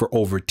effect for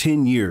over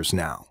 10 years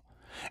now,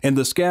 and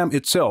the scam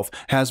itself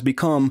has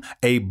become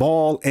a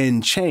ball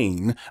and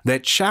chain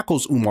that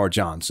shackles Umar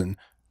Johnson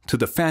to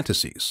the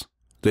fantasies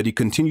that he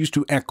continues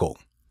to echo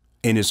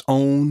in his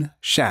own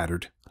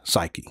shattered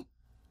psyche.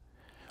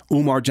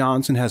 Umar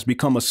Johnson has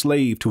become a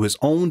slave to his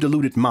own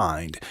deluded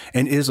mind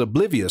and is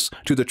oblivious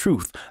to the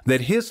truth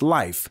that his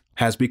life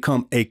has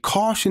become a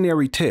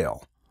cautionary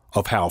tale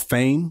of how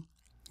fame,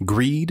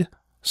 greed,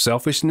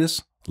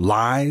 selfishness,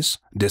 lies,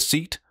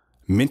 deceit,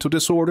 mental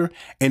disorder,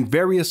 and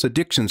various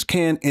addictions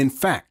can, in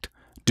fact,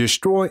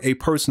 destroy a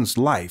person's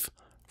life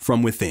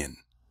from within.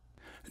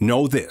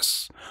 Know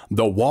this,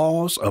 the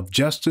walls of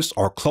justice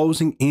are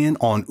closing in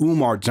on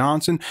Umar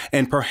Johnson,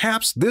 and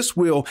perhaps this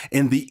will,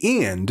 in the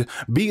end,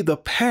 be the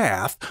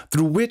path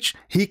through which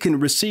he can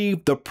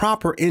receive the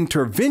proper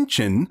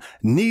intervention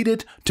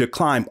needed to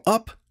climb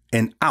up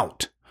and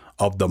out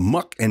of the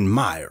muck and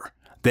mire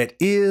that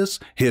is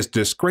his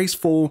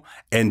disgraceful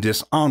and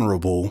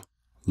dishonorable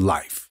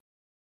life.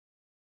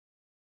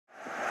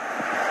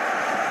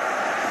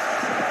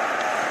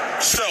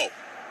 So,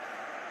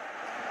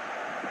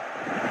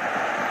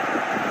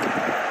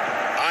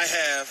 I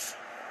have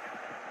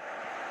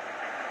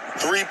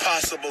 3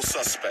 possible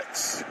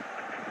suspects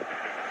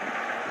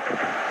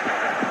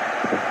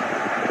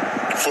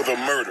for the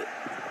murder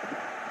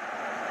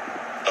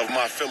of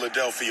my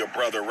Philadelphia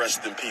brother,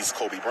 rest in peace,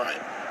 Kobe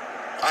Bryant.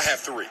 I have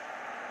 3.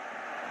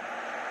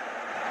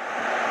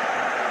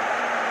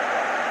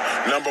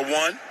 Number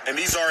 1, and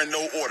these are in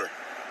no order.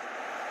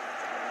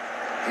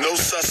 No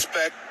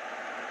suspect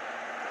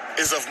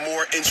is of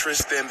more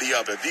interest than the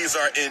other. These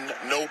are in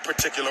no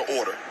particular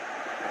order.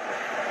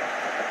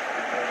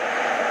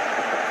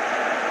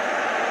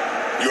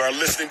 You are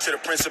listening to the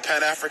Prince of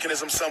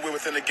Pan-Africanism somewhere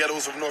within the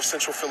ghettos of North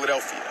Central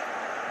Philadelphia.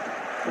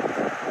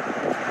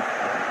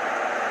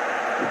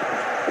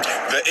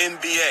 The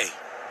NBA,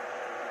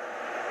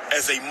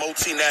 as a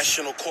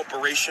multinational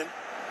corporation,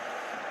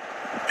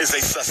 is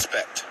a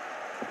suspect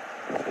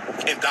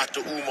in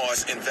Dr.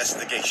 Umar's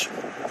investigation.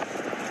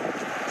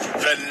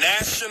 The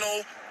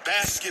National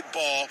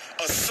Basketball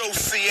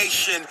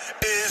Association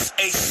is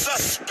a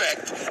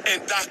suspect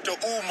in Dr.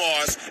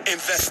 Umar's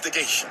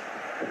investigation.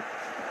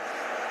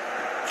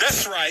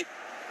 That's right.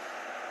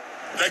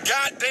 The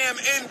goddamn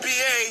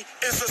NBA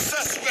is a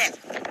suspect.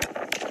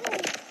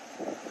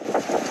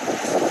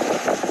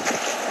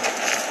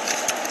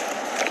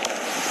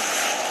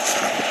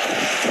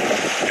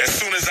 As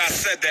soon as I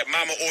said that,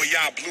 Mama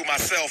Oya blew my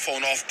cell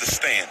phone off the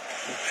stand.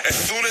 As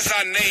soon as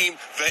I named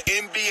the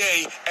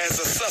NBA as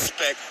a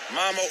suspect,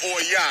 Mama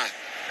Oya,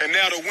 and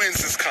now the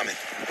winds is coming.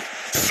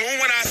 Soon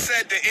when I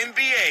said the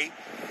NBA,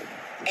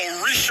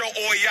 Orisha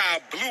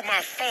Oya blew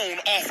my phone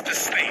off the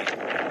stand.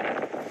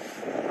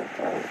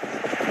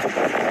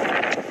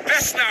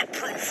 That's not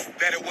proof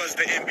that it was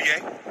the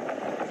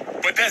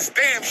NBA, but that's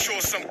damn sure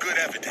some good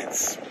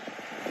evidence.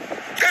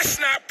 That's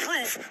not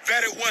proof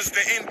that it was the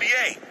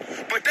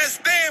NBA, but that's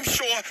damn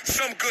sure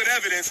some good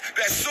evidence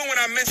that soon when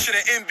I mention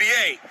the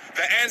NBA,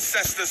 the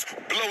ancestors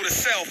blow the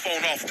cell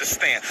phone off the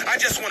stand. I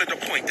just wanted to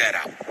point that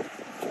out.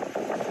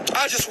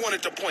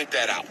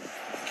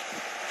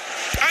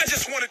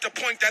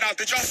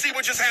 Did y'all see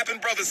what just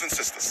happened, brothers and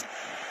sisters?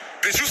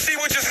 Did you see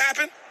what just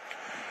happened?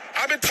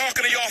 I've been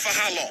talking to y'all for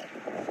how long?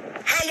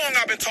 How long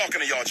I've been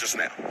talking to y'all just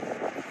now?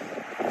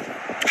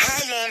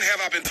 How long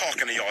have I been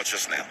talking to y'all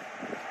just now?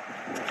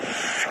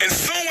 And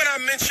soon when I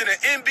mention the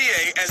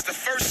NBA as the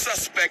first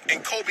suspect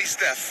in Kobe's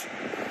death,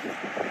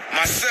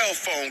 my cell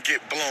phone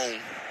get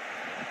blown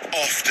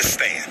off the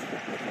stand.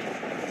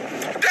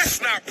 That's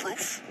not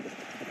proof.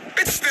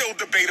 It's still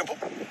debatable,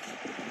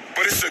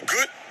 but it's a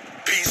good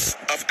piece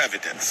of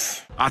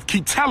evidence. I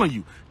keep telling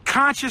you,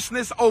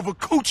 consciousness over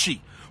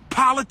coochie,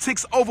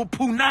 politics over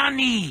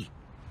punani.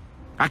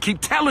 I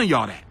keep telling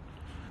y'all that.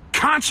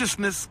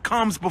 Consciousness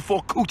comes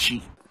before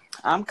coochie.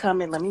 I'm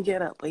coming. Let me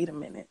get up. Wait a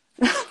minute.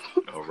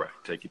 All right,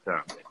 take your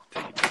time, man.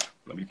 Take your time.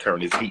 Let me turn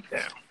this heat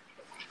down.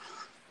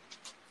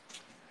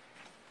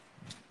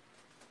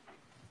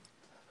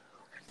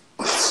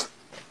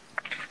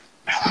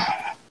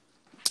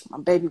 My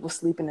baby was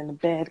sleeping in the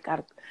bed.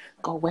 Gotta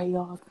go way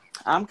off.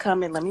 I'm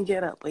coming. Let me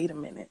get up. Wait a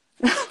minute.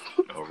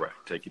 All right,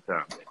 take your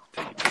time, man.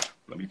 Take your time.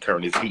 Let me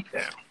turn this heat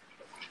down.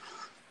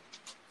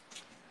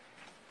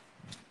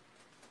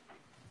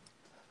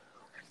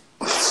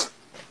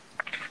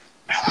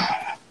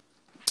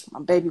 My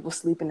baby was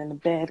sleeping in the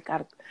bed.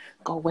 Gotta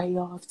go way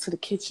off to the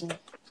kitchen.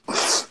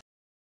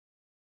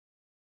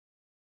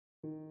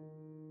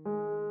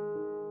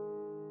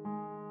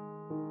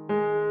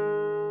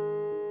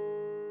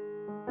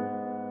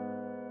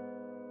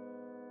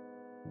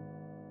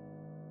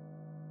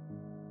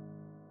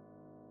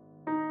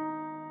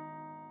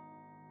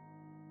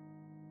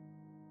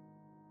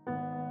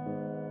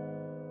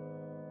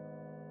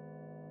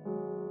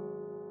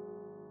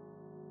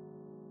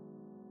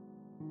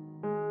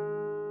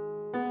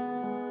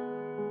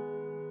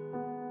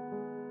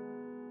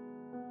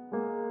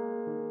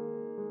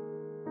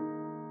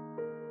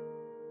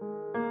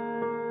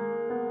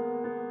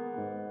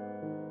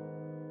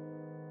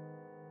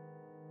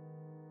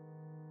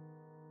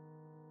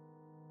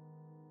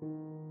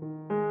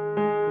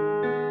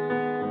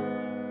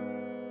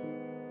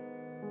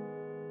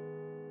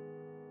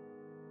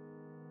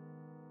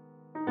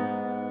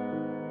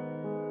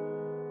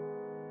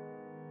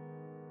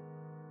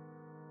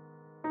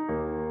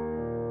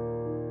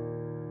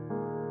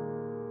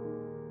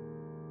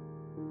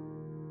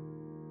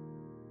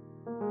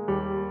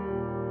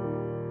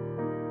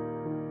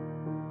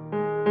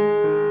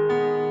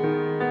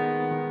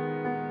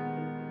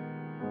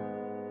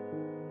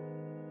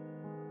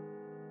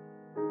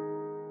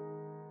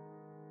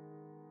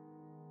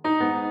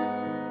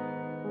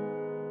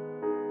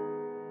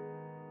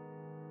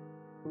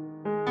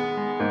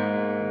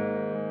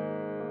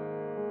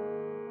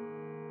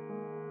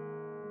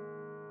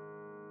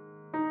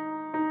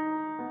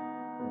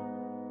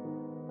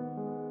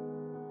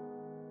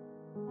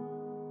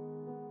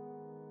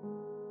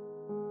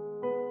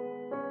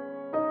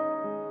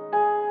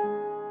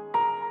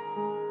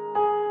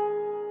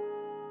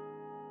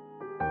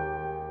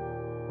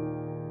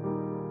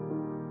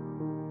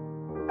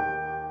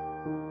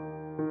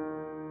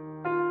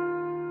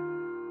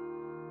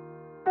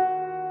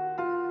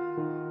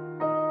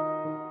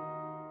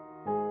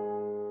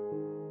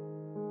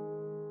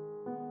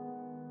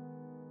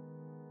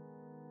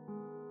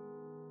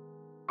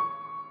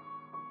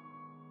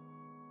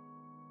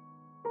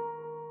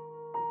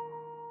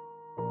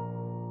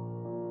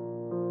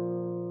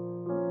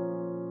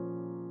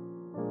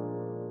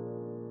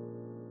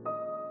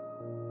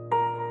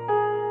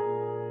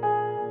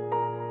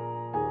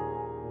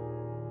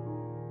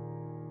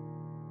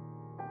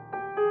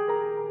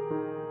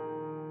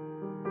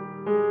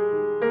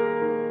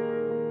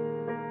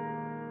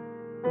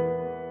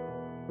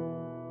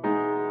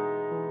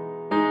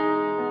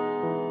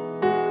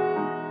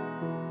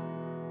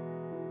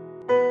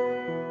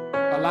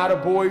 A lot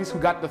of boys who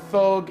got the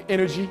thug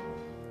energy,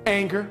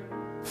 anger.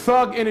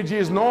 Thug energy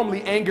is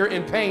normally anger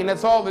and pain.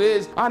 That's all it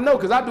is. I know,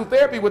 because I do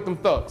therapy with them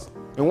thugs.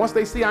 And once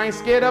they see I ain't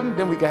scared of them,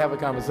 then we can have a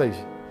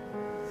conversation.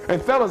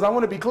 And fellas, I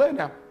want to be clear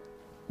now.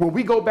 When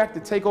we go back to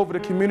take over the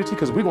community,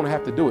 because we're going to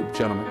have to do it,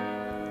 gentlemen,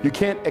 you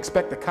can't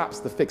expect the cops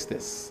to fix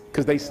this,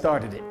 because they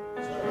started it.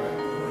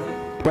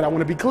 But I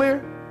want to be clear.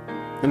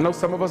 And I know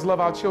some of us love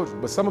our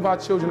children, but some of our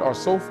children are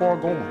so far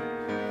gone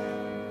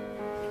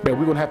that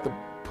we're going to have to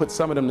put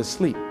some of them to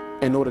sleep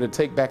in order to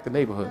take back the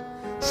neighborhood.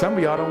 Some of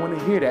y'all don't want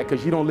to hear that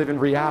because you don't live in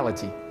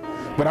reality.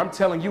 But I'm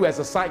telling you, as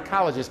a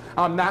psychologist,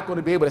 I'm not going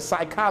to be able to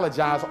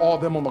psychologize all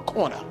them on the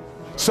corner.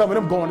 Some of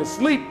them going to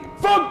sleep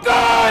for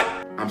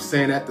God! I'm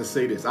saying that to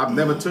say this. I've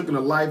never taken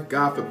a life,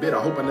 God forbid.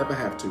 I hope I never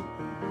have to.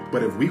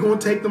 But if we're going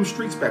to take them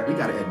streets back, we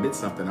got to admit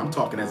something. I'm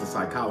talking as a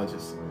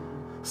psychologist.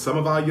 Some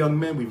of our young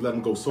men, we've let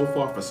them go so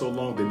far for so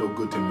long, they're no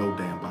good to no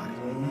damn body.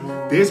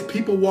 There's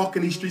people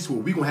walking these streets where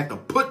we're going to have to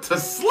put to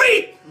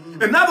sleep.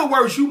 In other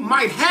words, you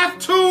might have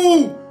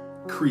to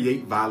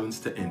create violence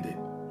to end it.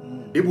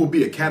 It will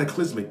be a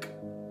cataclysmic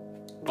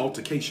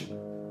altercation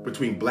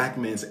between black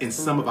men and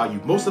some of our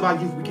youth. Most of our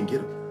youth, we can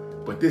get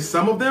them. But there's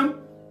some of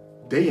them,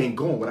 they ain't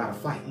going without a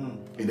fight.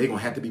 And they're going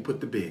to have to be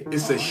put to bed.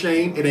 It's a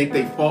shame. It ain't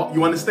their fault.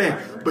 You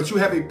understand? But you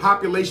have a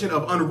population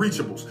of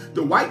unreachables.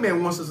 The white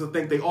man wants us to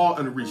think they all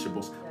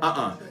unreachables.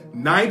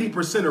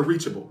 90% are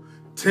reachable.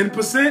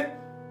 10%,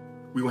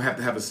 we're going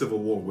to have a civil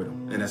war with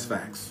them. And that's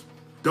facts.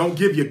 Don't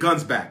give your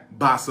guns back.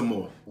 Buy some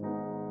more.